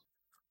good.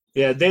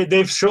 Yeah,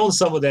 they've shown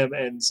some of them,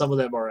 and some of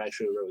them are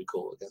actually really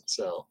cool again.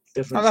 So I'll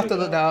definitely have to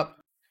look that up.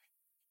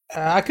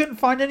 I couldn't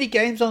find any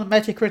games on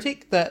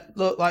Metacritic that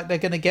look like they're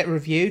going to get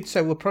reviewed,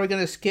 so we're probably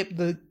going to skip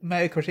the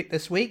Metacritic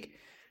this week.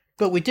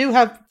 But we do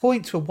have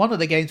points for one of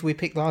the games we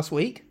picked last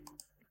week,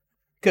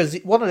 because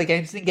one of the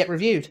games didn't get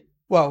reviewed.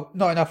 Well,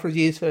 not enough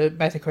reviews for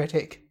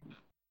Metacritic.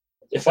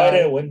 If I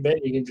didn't win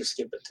bet, you can just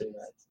skip it too,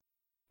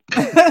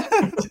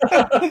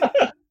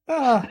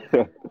 man.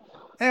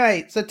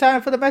 Anyway, so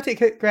time for the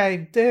Metacritic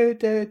game. Do.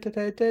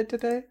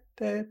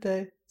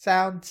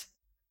 Sounds.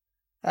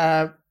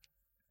 Let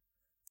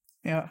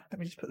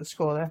me just put the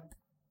score there.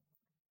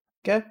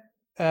 Okay.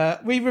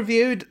 We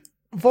reviewed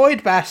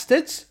Void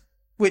Bastards,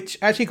 which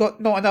actually got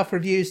not enough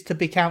reviews to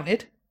be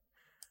counted.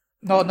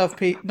 Not enough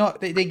they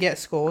didn't get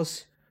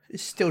scores.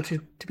 It's still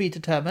to be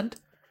determined.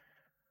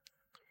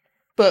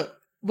 But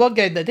one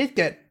game that did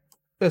get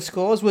the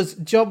scores was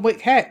John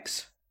Wick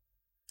Hex.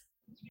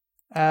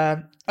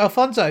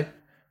 Alfonso,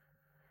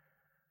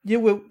 you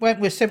went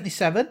with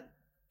 77.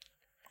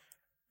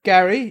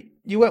 Gary,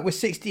 you went with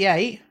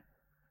 68.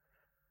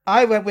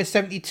 I went with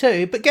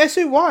 72. But guess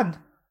who won?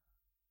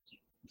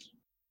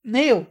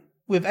 Neil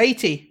with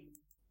 80.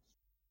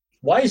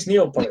 Why is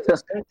Neil part of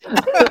this?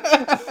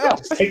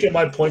 Just taking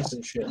my points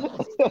and shit.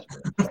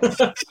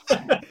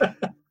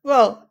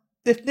 Well,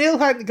 if Neil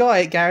hadn't got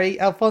it, Gary,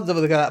 Alfonso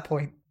would have got that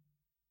point.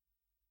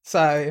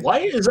 So why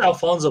is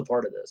Alfonso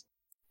part of this?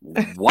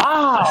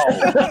 Wow.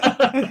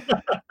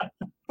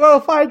 Well,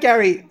 fine,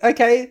 Gary.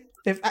 Okay,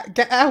 if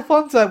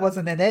Alfonso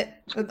wasn't in it,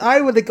 then I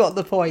would have got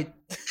the point.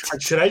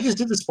 Should I just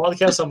do this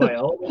podcast on my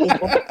own?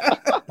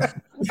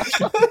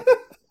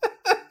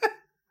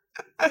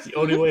 It's the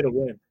only way to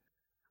win.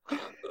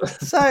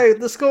 So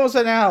the scores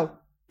are now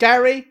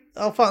Gary,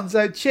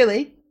 Alfonso,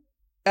 Chili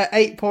at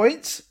 8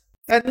 points,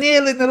 and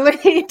Neil in the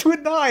lead with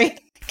 9.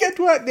 Good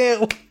work,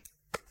 Neil.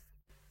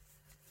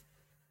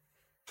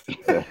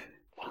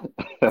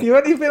 You've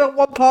only been on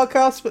one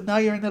podcast, but now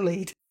you're in the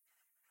lead.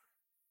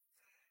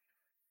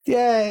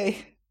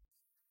 Yay.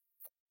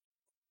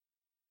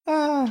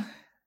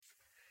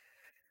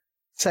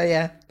 So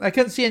yeah, I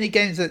couldn't see any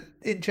games that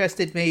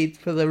interested me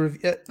for the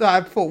review.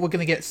 I thought we're going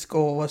to get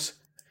scores.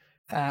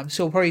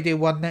 So we'll probably do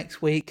one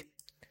next week.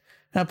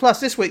 Plus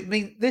this week,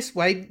 this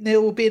way,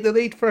 Neil will be in the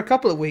lead for a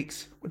couple of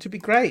weeks, which would be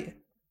great.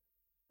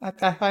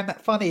 I find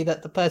that funny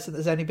that the person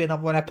that's only been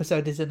on one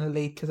episode is in the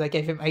lead because I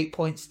gave him 8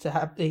 points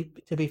to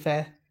be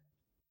fair.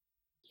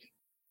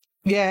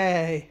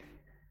 Yay!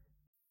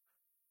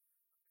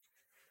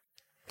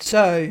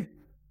 So,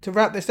 to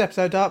wrap this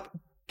episode up,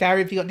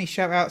 Gary, have you got any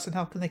shout outs and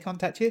how can they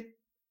contact you?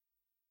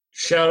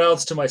 Shout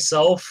outs to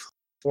myself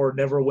for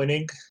never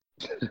winning.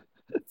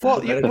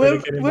 What?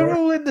 We're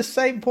all in the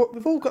same point.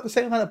 We've all got the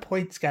same amount of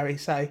points, Gary,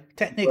 so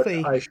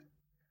technically.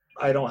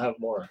 I don't have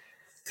more.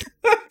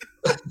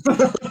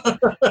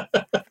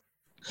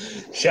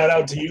 Shout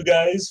out to you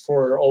guys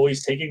for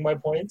always taking my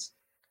points.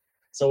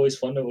 It's always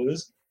fun to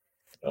lose.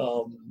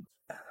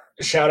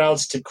 Shout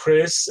outs to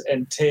Chris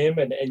and Tim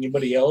and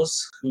anybody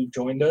else who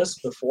joined us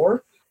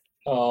before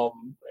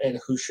and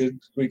who should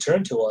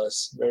return to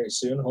us very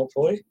soon,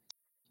 hopefully.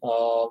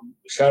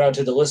 Shout out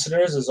to the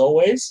listeners as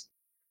always.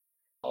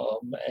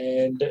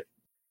 And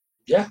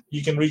yeah,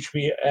 you can reach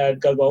me at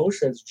Gaglaush,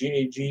 that's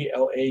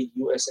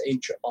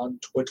GAGLAUSH on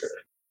Twitter.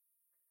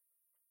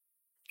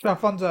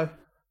 Alfonso.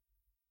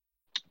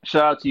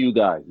 Shout out to you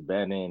guys,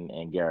 Ben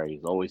and Gary.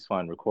 It's always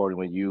fun recording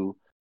with you.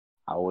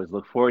 I always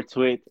look forward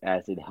to it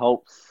as it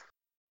helps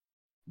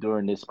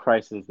during this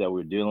crisis that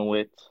we're dealing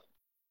with.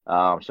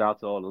 Shout out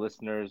to all the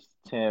listeners,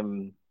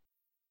 Tim,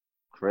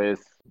 Chris,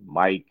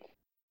 Mike,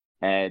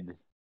 Ed,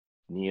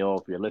 Neil.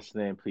 If you're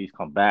listening, please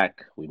come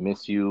back. We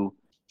miss you.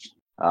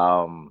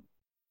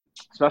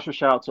 Special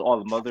shout out to all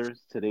the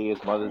mothers. Today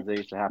is Mother's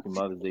Day, so happy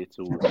Mother's Day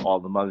to all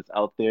the mothers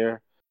out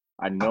there.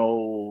 I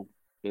know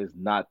it's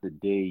not the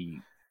day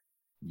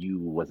you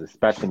was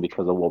expecting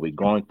because of what we're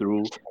going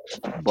through,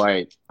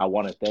 but I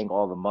want to thank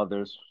all the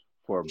mothers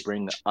for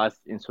bringing us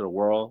into the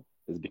world.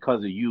 It's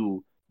because of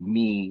you,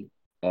 me,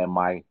 and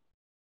my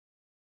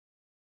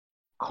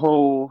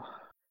co-partners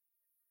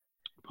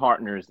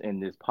in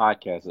this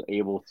podcast are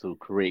able to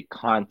create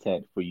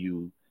content for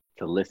you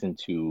to listen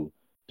to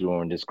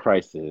during this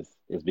crisis.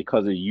 It's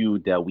because of you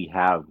that we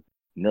have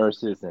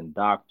nurses and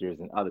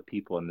doctors and other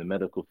people in the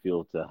medical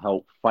field to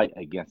help fight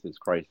against this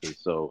crisis.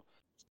 So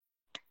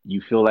you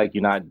feel like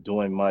you're not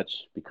doing much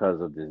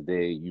because of this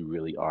day, you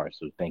really are.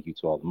 So thank you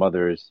to all the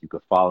mothers. You can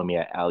follow me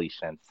at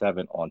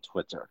AliShan7 on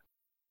Twitter.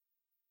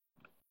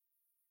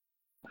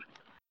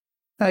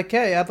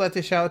 Okay, I'd like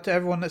to shout out to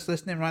everyone that's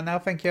listening right now.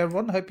 Thank you,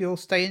 everyone. Hope you're all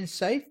staying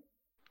safe.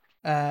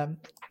 You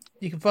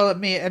can follow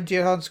me at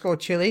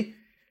MGO_Chili.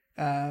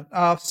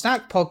 Our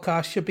snack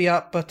podcast should be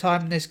up by the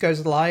time this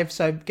goes live,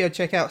 so go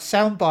check out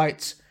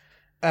Soundbites,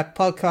 a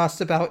podcast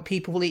about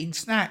people eating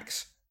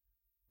snacks.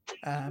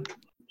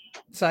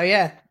 So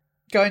yeah,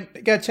 go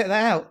check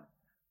that out.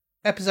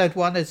 Episode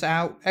 1 is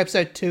out.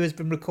 Episode 2 has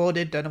been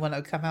recorded. Don't know when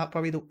it'll come out.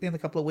 Probably in a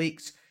couple of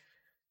weeks.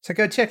 So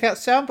go check out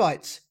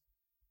Soundbites,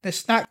 the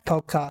snack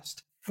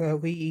podcast where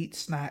we eat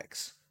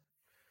snacks.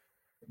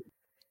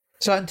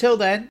 So until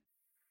then,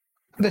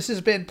 this has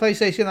been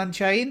PlayStation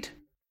Unchained.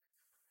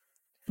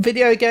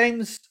 Video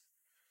games,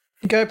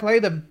 go play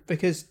them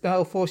because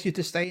that'll force you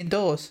to stay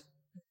indoors.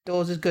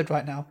 Indoors is good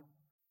right now.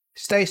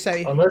 Stay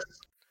safe.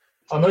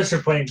 Unless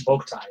you're playing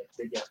Boktai,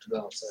 then you have to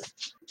go outside.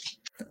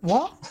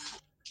 What?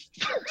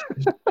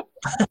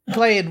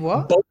 Playing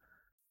what?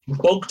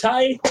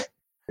 Boktai?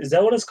 Is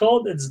that what it's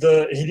called? It's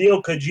the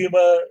Hideo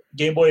Kojima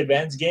Game Boy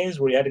Advance games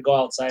where you had to go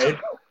outside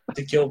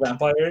to kill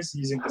vampires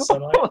using the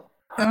sunlight.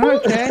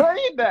 Okay.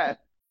 Saying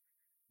that.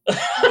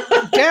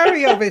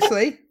 Gary,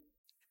 obviously.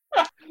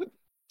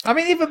 I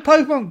mean, even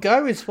Pokemon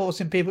Go is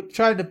forcing people,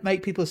 trying to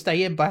make people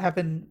stay in by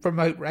having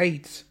remote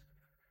raids.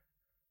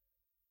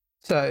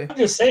 So I'm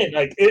just saying,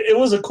 like, it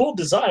was a cool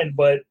design,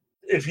 but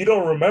if you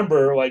don't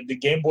remember, like, the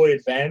Game Boy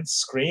Advance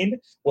screen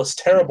was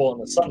terrible in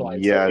the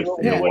sunlight. Yes, so even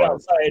when you went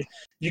outside,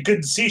 you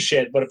couldn't see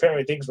shit, but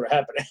apparently things were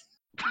happening.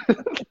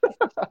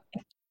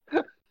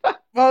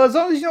 Well, as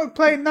long as you're not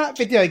playing that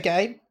video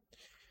game,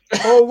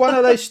 or one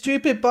of those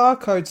stupid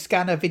barcode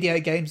scanner video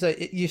games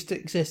that it used to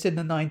exist in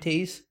the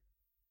 90s.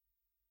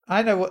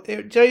 I know what.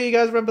 Joe, you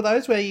guys remember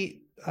those where you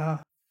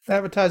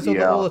advertise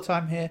all the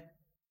time here?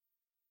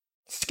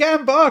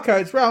 Scan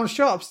barcodes round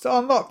shops to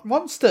unlock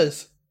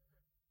monsters.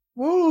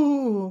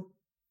 Woo!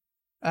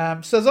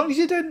 So as long as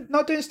you're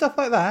not doing stuff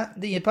like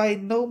that, then you're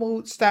playing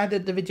normal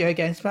standard video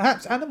games.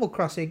 Perhaps Animal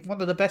Crossing,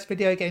 one of the best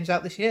video games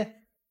out this year.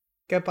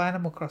 Go buy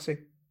Animal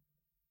Crossing.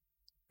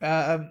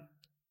 Yeah.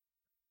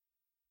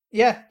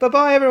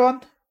 Bye-bye,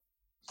 everyone.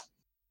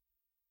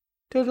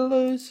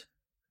 Toodaloos.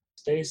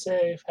 Stay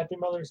safe. Happy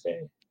Mother's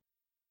Day.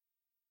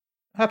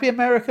 Happy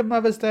American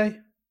Mother's Day.